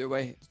build it either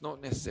way. It's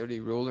not necessarily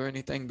a rule or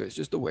anything, but it's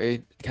just a way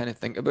to kind of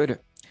think about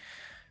it.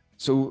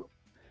 So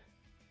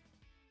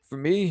for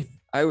me,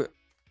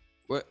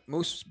 what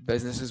most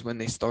businesses, when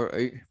they start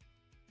out,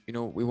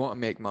 we want to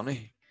make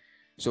money.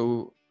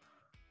 So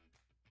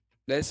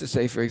let's just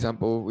say, for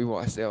example,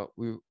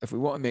 if we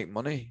want to make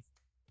money,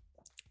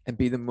 and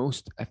be the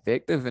most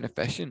effective and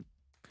efficient,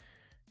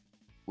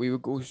 we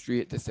would go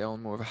straight to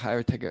selling more of a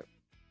higher ticket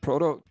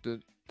product,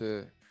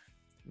 the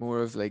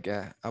more of like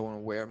a I want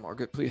to wear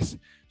marketplace.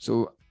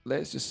 So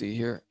let's just see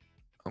here.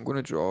 I'm going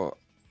to draw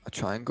a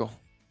triangle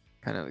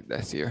kind of like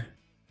this here.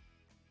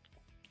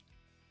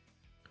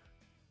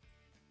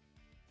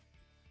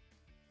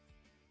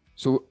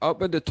 So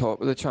up at the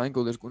top of the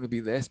triangle, there's going to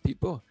be less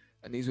people,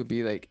 and these would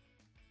be like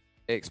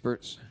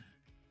experts.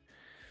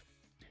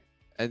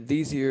 And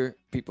these here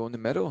people in the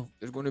middle,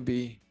 there's going to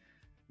be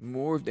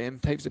more of them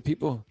types of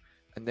people,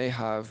 and they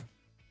have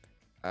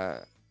a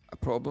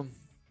problem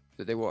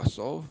that they want to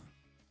solve.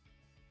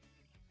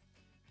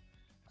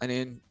 And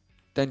then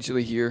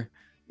potentially here,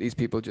 these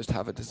people just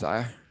have a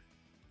desire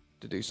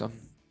to do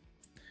something.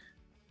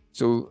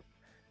 So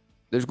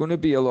there's going to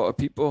be a lot of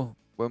people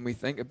when we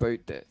think about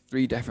the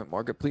 3 different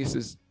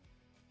marketplaces,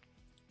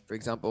 for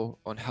example,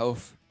 on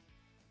health,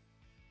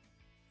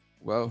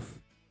 wealth,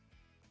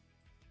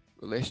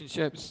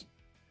 relationships.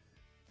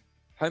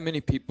 How many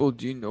people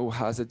do you know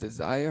has a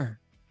desire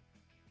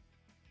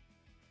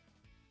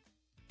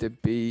to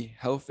be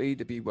healthy,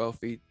 to be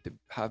wealthy, to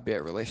have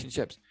better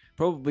relationships?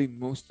 Probably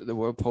most of the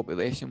world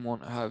population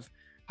want to have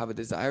a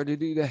desire to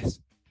do this,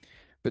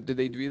 but do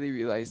they really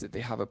realize that they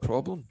have a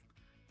problem?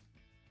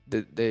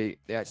 That they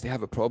actually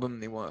have a problem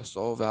and they want to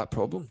solve that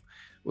problem?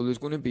 Well, there's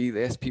going to be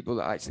less people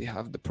that actually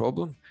have the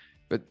problem,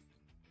 but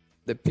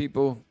the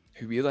people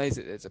who realize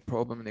that it's a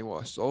problem and they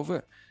want to solve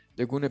it,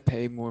 they're going to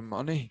pay more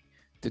money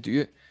to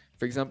do it.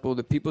 For example,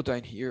 the people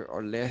down here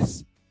are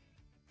less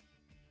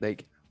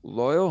like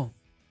loyal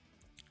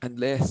and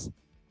less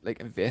like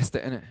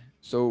invested in it.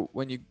 So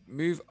when you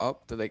move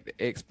up to like the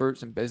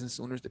experts and business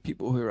owners, the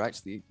people who are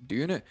actually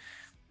doing it,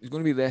 there's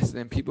going to be less of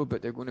them people,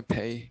 but they're going to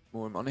pay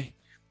more money,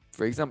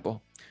 for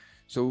example.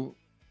 So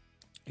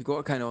you got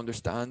to kind of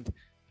understand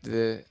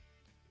the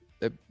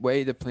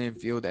way the playing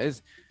field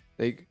is.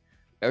 Like,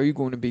 are you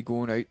going to be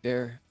going out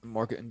there and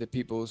marketing to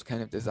people's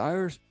kind of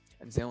desires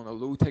and selling a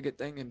low ticket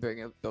thing and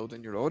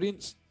building your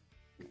audience?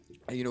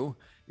 And, you know,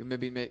 you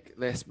maybe make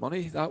less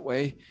money that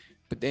way,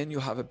 but then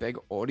you'll have a big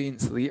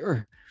audience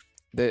later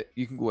that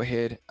you can go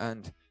ahead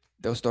and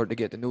they'll start to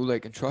get to know,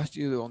 like, and trust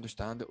you. They'll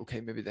understand that,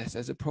 okay, maybe this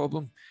is a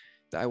problem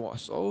that I want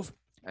to solve,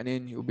 and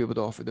then you'll be able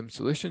to offer them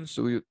solutions.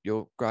 So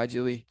you'll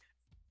gradually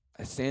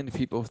send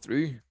people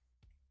through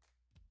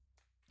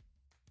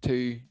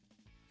to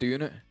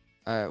doing it,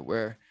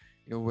 where,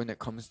 you know, when it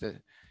comes to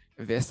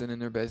investing in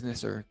their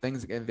business or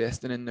things like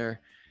investing in their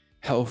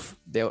health,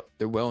 they're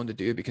willing to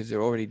do it because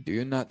they're already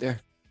doing that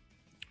there.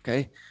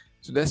 Okay,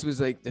 so this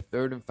was like the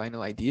third and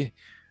final idea,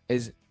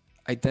 is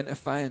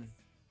identifying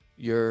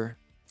your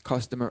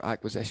customer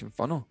acquisition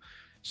funnel.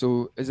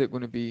 So is it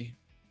going to be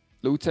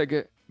low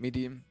ticket,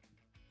 medium,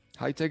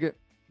 high ticket?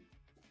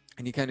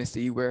 And you kind of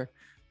see where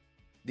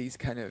these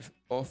kind of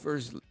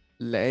offers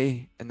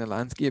lay in the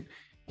landscape.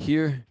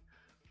 Here,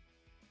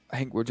 I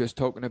think we're just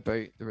talking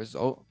about the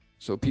result.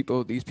 So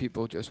these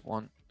people just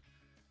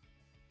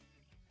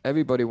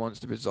everybody wants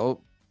the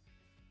result,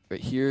 but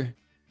here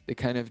they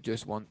kind of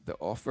just want the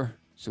offer.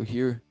 So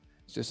here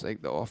it's just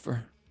like the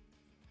offer,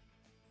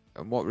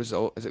 and what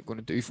result is it going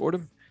to do for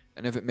them?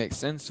 And if it makes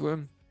sense to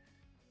them,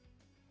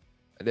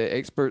 the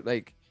expert,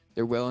 like,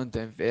 they're willing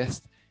to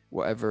invest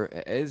whatever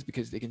it is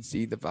because they can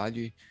see the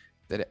value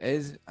that it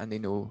is, and they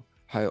know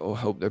how it will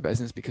help their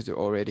business because they're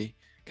already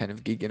kind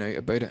of geeking out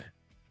about it.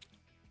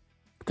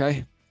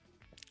 Okay,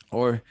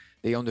 or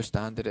they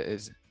understand that it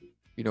is,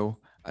 you know,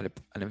 an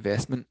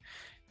investment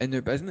in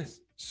their business.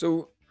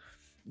 So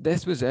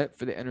this was it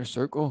for the inner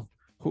circle.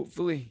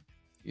 Hopefully,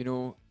 you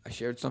know, I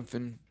shared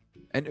something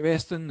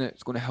interesting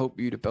that's going to help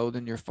you to build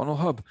in your funnel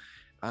hub,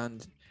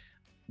 and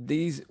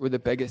these were the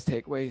biggest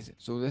takeaways.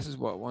 So this is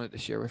what I wanted to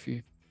share with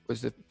you,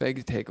 was the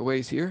big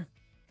takeaways here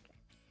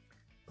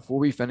before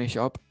we finish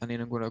up, and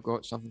then I'm going to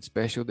got something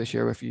special to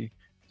share with you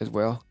as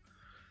well.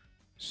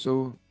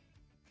 So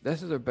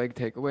this is our big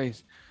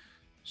takeaways.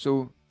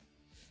 So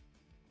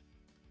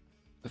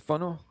the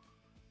funnel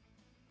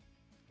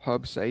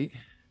hub site,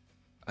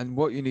 and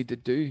what you need to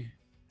do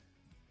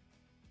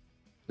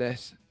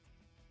this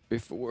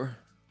before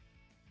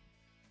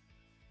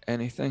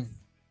anything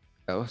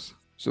else.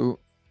 So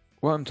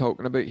what I'm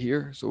talking about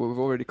here, so we've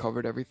already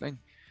covered everything,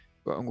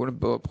 but I'm going to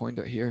bullet point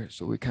it here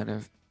so we kind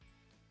of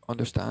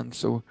understand.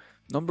 So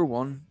number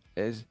one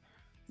is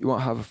you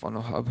want to have a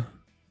funnel hub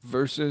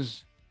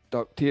versus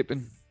duct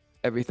taping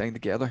everything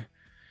together.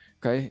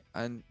 Okay,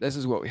 and this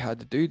is what we had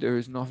to do. There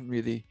is nothing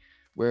really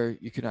where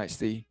you can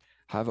actually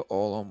have it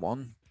all on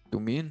one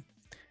domain.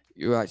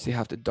 You actually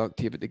have to duct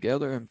tape it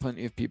together, and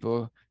plenty of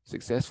people,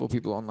 successful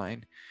people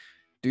online,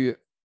 do it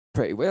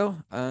pretty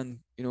well, and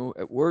you know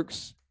it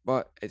works,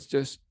 but it's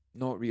just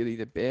not really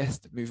the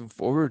best moving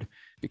forward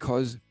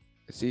because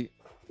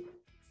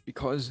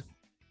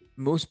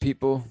most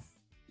people,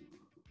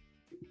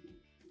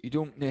 you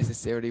don't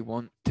necessarily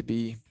want to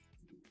be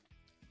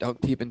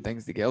duct taping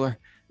things together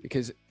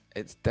because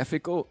it's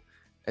difficult,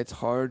 it's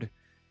hard,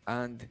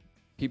 and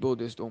people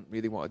just don't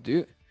really want to do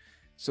it.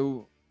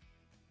 So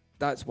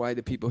that's why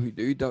the people who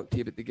do duct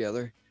tape it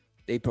together,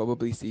 they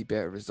probably see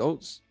better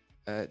results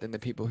than the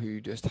people who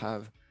just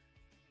have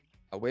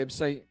a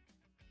website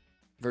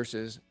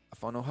versus a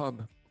funnel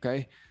hub.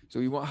 Okay, so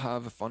you want to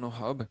have a funnel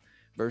hub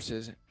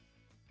versus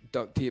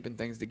duct taping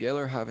things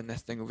together, having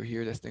this thing over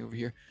here, this thing over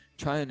here.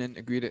 Try and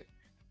integrate it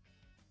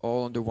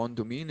all under one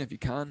domain if you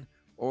can,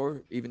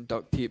 or even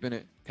duct taping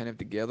it kind of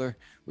together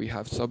where you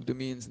have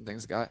subdomains and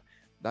things like that.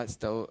 That's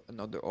still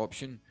another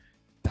option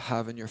to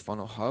have in your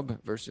funnel hub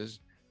versus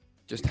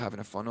just having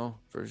a funnel,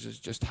 versus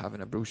just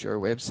having a brochure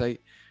website,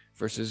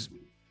 versus,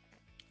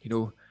 you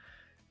know,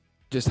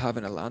 just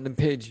having a landing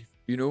page.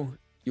 You know,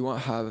 you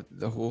want to have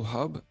the whole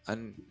hub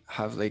and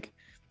have like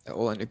it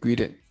all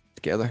integrated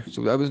together.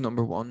 So that was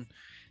number one,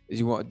 is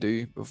you want to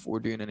do before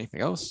doing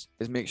anything else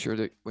is make sure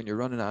that when you're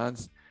running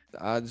ads,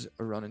 the ads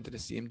are running to the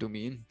same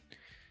domain.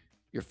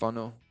 Your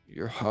funnel,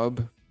 your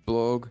hub,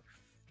 blog,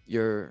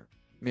 your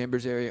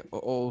members area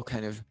all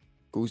kind of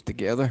goes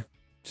together.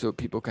 So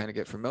people kind of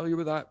get familiar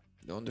with that.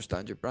 They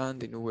understand your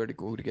brand. They know where to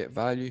go to get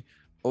value.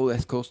 All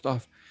this cool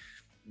stuff.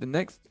 The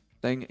next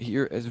thing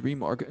here is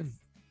remarketing.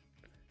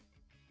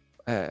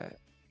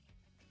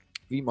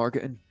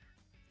 Remarketing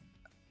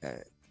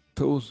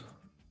tools.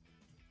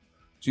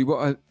 So you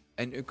want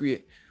to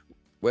integrate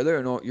whether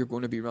or not you're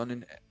going to be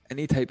running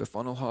any type of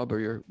funnel hub or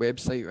your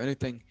website or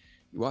anything.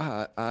 You want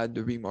to add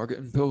the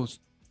remarketing tools.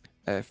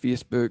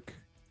 Facebook,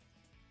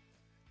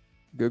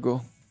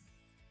 Google,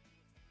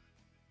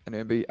 and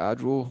then maybe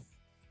AdRoll.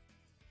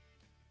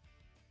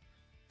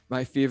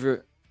 My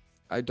favorite,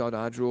 I done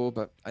AdRoll,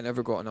 but I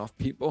never got enough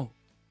people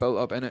built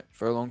up in it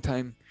for a long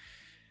time.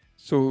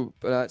 So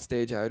by that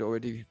stage, I had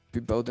already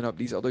been building up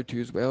these other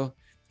two as well.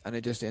 And I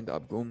just ended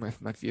up going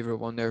with my favorite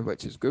one there,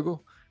 which is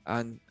Google.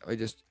 And I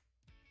just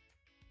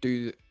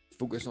do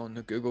focus on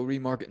the Google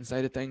remarketing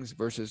side of things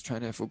versus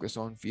trying to focus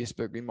on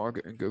Facebook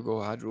remarketing, Google,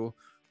 AdRoll,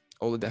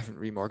 all the different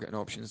remarketing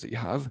options that you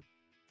have.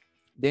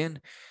 Then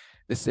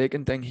the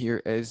second thing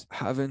here is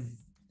having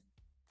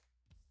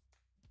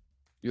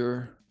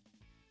your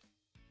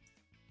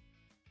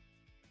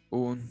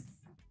own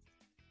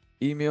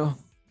email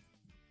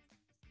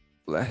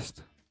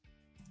list.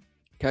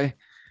 Okay,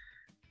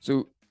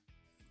 so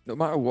no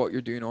matter what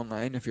you're doing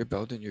online, if you're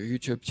building your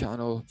YouTube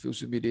channel,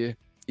 social media,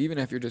 even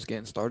if you're just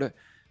getting started,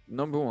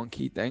 number one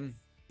key thing,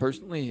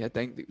 personally, I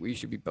think that we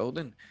should be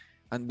building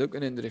and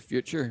looking into the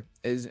future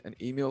is an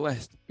email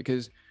list,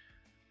 because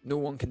no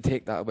one can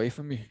take that away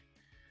from you.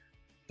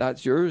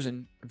 That's yours.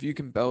 And if you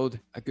can build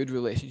a good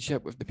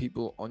relationship with the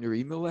people on your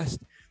email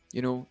list,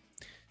 you know,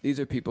 these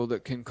are people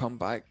that can come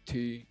back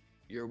to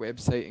your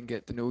website and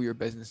get to know your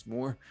business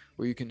more,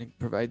 where you can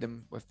provide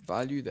them with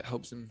value that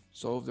helps them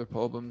solve their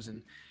problems,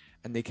 and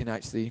they can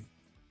actually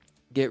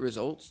get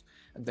results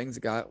and things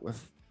like that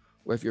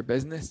with your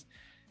business.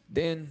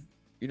 Then,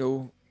 you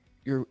know,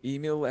 your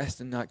email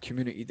list and that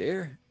community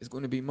there is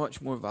going to be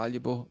much more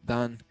valuable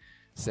than,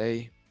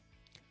 say,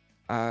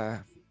 a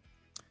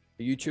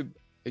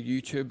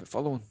YouTube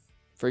following,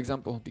 for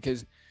example,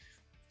 because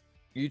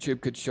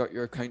YouTube could shut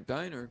your account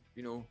down or,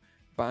 you know,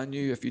 ban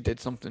you if you did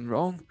something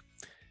wrong.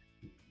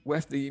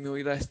 With the email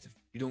list,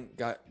 you don't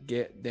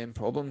get them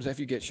problems. If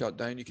you get shut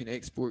down, you can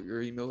export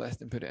your email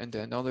list and put it into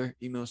another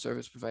email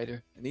service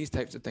provider and these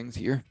types of things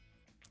here.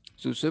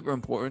 So super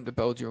important to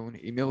build your own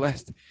email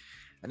list.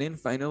 And then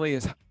finally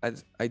is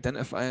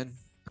identifying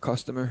a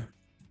customer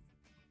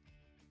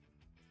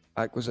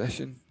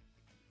acquisition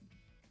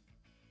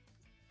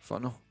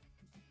funnel.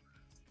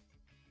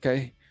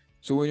 Okay,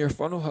 so when your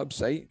funnel hub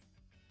site,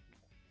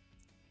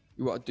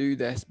 you want to do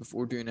this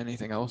before doing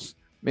anything else.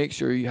 Make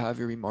sure you have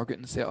your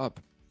remarketing set up.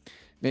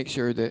 Make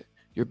sure that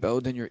you're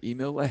building your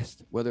email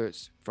list, whether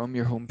it's from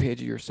your homepage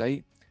of your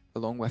site,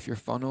 along with your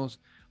funnels,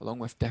 along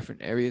with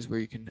different areas where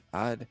you can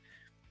add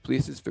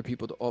places for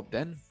people to opt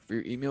in for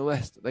your email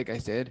list. Like I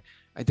said,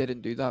 I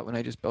didn't do that when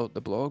I just built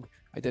the blog.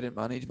 I didn't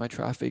manage my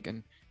traffic,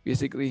 and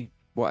basically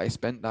what I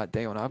spent that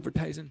day on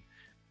advertising,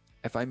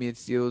 if I made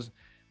sales,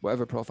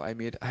 whatever profit I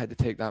made, I had to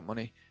take that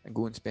money and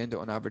go and spend it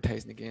on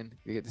advertising again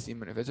to get the same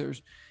amount of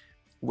visitors.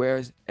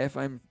 Whereas if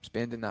I'm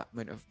spending that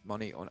amount of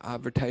money on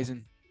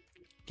advertising,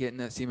 getting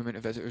that same amount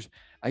of visitors,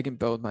 I can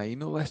build my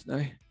email list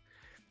now.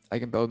 I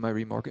can build my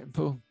remarketing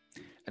pool,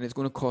 and it's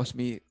going to cost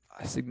me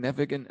a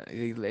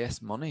significantly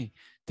less money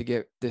to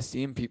get the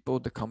same people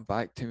to come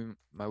back to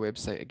my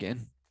website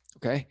again.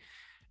 Okay.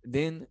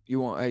 Then you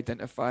want to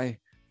identify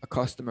a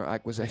customer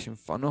acquisition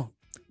funnel,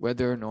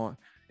 whether or not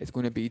it's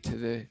going to be to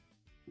the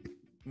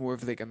more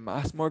of like a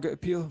mass market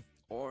appeal,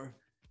 or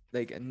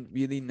like a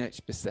really niche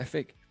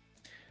specific,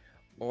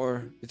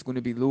 or it's going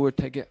to be lower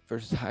ticket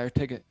versus higher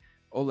ticket.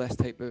 All this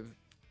type of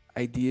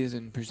ideas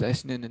and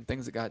positioning and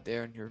things like that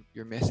there in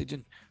your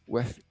messaging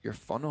with your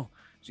funnel.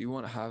 So you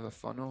want to have a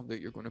funnel that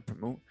you're going to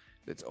promote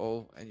that's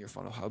all in your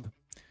funnel hub.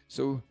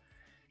 So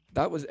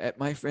that was it,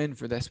 my friend,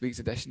 for this week's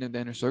edition of the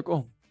Inner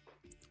Circle.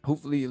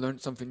 Hopefully you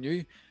learned something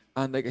new,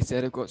 and like I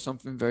said, I've got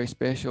something very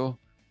special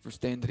for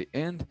staying to the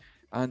end.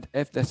 And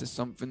if this is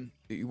something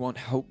that you want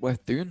help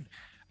with doing,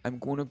 I'm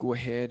going to go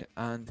ahead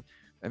and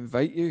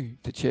invite you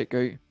to check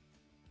out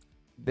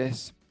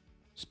this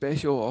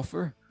special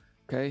offer.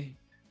 Okay,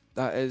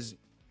 that is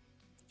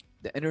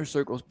the inner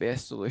circle's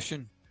best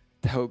solution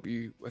to help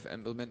you with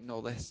implementing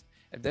all this.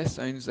 If this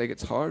sounds like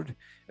it's hard,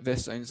 if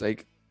this sounds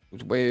like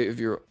it's way out of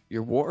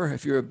your water,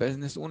 if you're a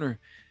business owner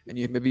and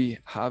you maybe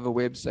have a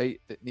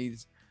website that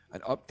needs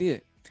an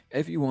update,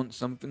 if you want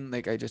something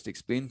like I just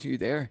explained to you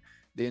there,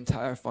 the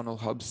entire funnel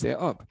hub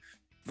setup,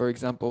 for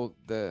example,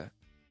 the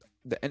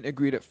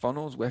integrated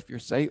funnels with your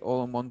site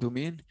all in one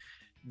domain,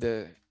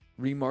 the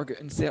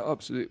remarketing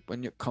setup so that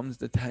when it comes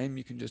the time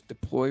you can just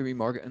deploy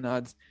remarketing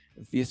ads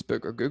in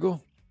Facebook or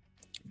Google.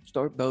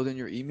 Start building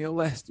your email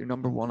list, your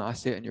number one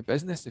asset in your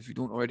business. If you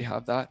don't already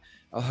have that,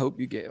 I'll help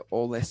you get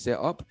all this set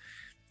up,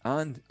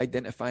 and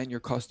identifying your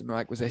customer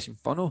acquisition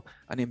funnel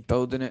and then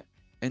building it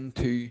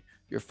into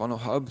your funnel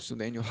hub. So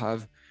then you'll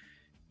have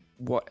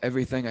what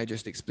everything I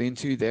just explained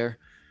to you there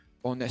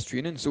on this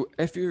training. So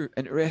if you're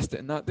interested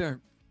in that there,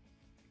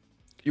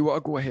 you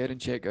want to go ahead and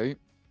check out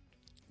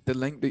the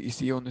link that you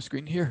see on the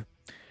screen here.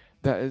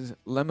 That is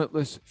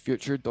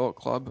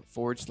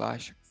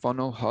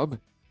limitlessfuture.club/funnel hub.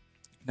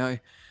 Now,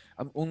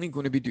 I'm only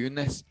going to be doing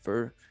this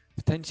for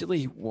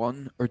potentially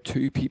 1 or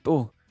 2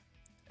 people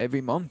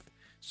every month.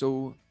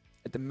 So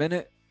at the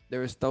minute,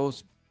 there are still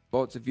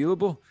spots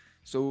available.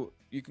 So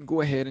you can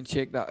go ahead and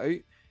check that out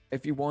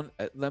if you want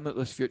at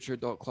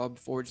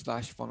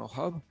limitlessfuture.club/funnel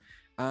hub.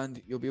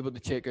 And you'll be able to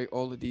check out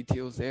all the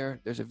details there.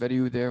 There's a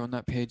video there on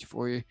that page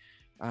for you.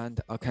 And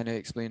I'll kind of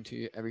explain to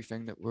you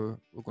everything that we're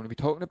going to be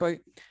talking about.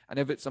 And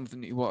if it's something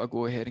that you want to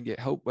go ahead and get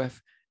help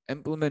with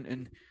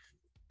implementing,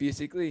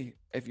 basically,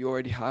 if you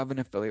already have an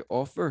affiliate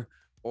offer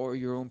or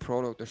your own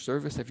product or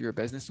service, if you're a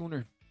business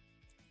owner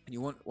and you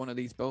want one of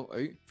these built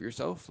out for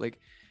yourself, like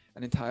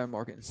an entire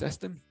marketing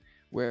system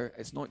where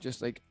it's not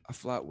just like a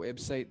flat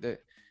website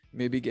that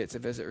maybe gets a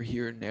visitor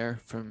here and there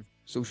from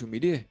social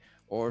media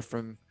or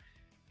from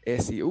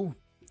SEO.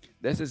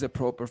 This is a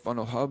proper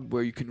funnel hub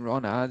where you can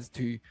run ads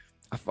to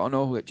a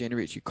funnel that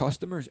generates you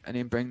customers and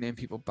then bring them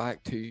people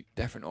back to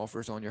different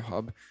offers on your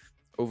hub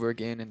over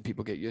again, and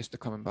people get used to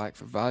coming back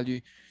for value.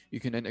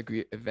 You can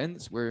integrate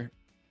events where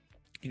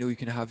you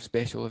can have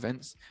special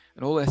events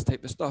and all this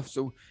type of stuff.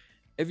 So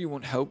if you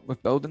want help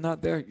with building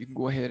that there, you can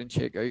go ahead and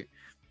check out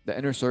the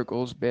Inner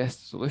Circle's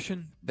best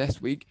solution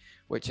this week,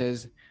 which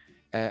is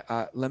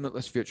at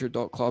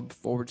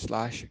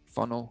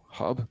limitlessfuture.club/funnel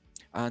hub.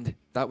 And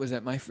that was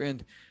it, my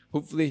friend.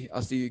 Hopefully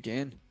I'll see you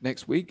again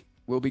next week.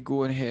 We'll be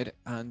going ahead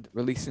and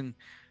releasing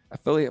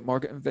affiliate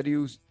marketing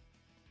videos,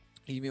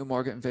 email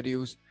marketing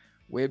videos,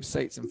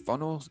 websites and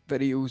funnels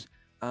videos,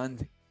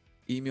 and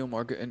email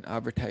marketing,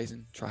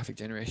 advertising, traffic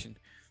generation,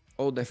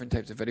 all different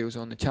types of videos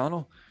on the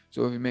channel.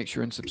 So if you make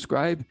sure and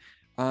subscribe,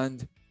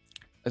 and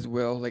as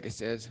well, like I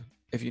said,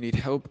 if you need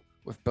help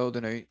with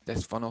building out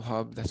this funnel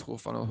hub, this whole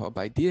funnel hub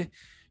idea,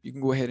 you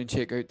can go ahead and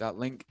check out that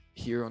link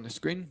here on the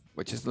screen,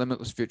 which is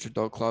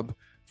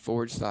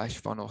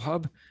limitlessfuture.club/funnel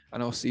hub.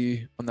 And I'll see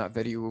you on that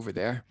video over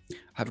there.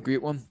 Have a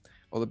great one.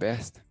 All the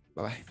best.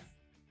 Bye-bye.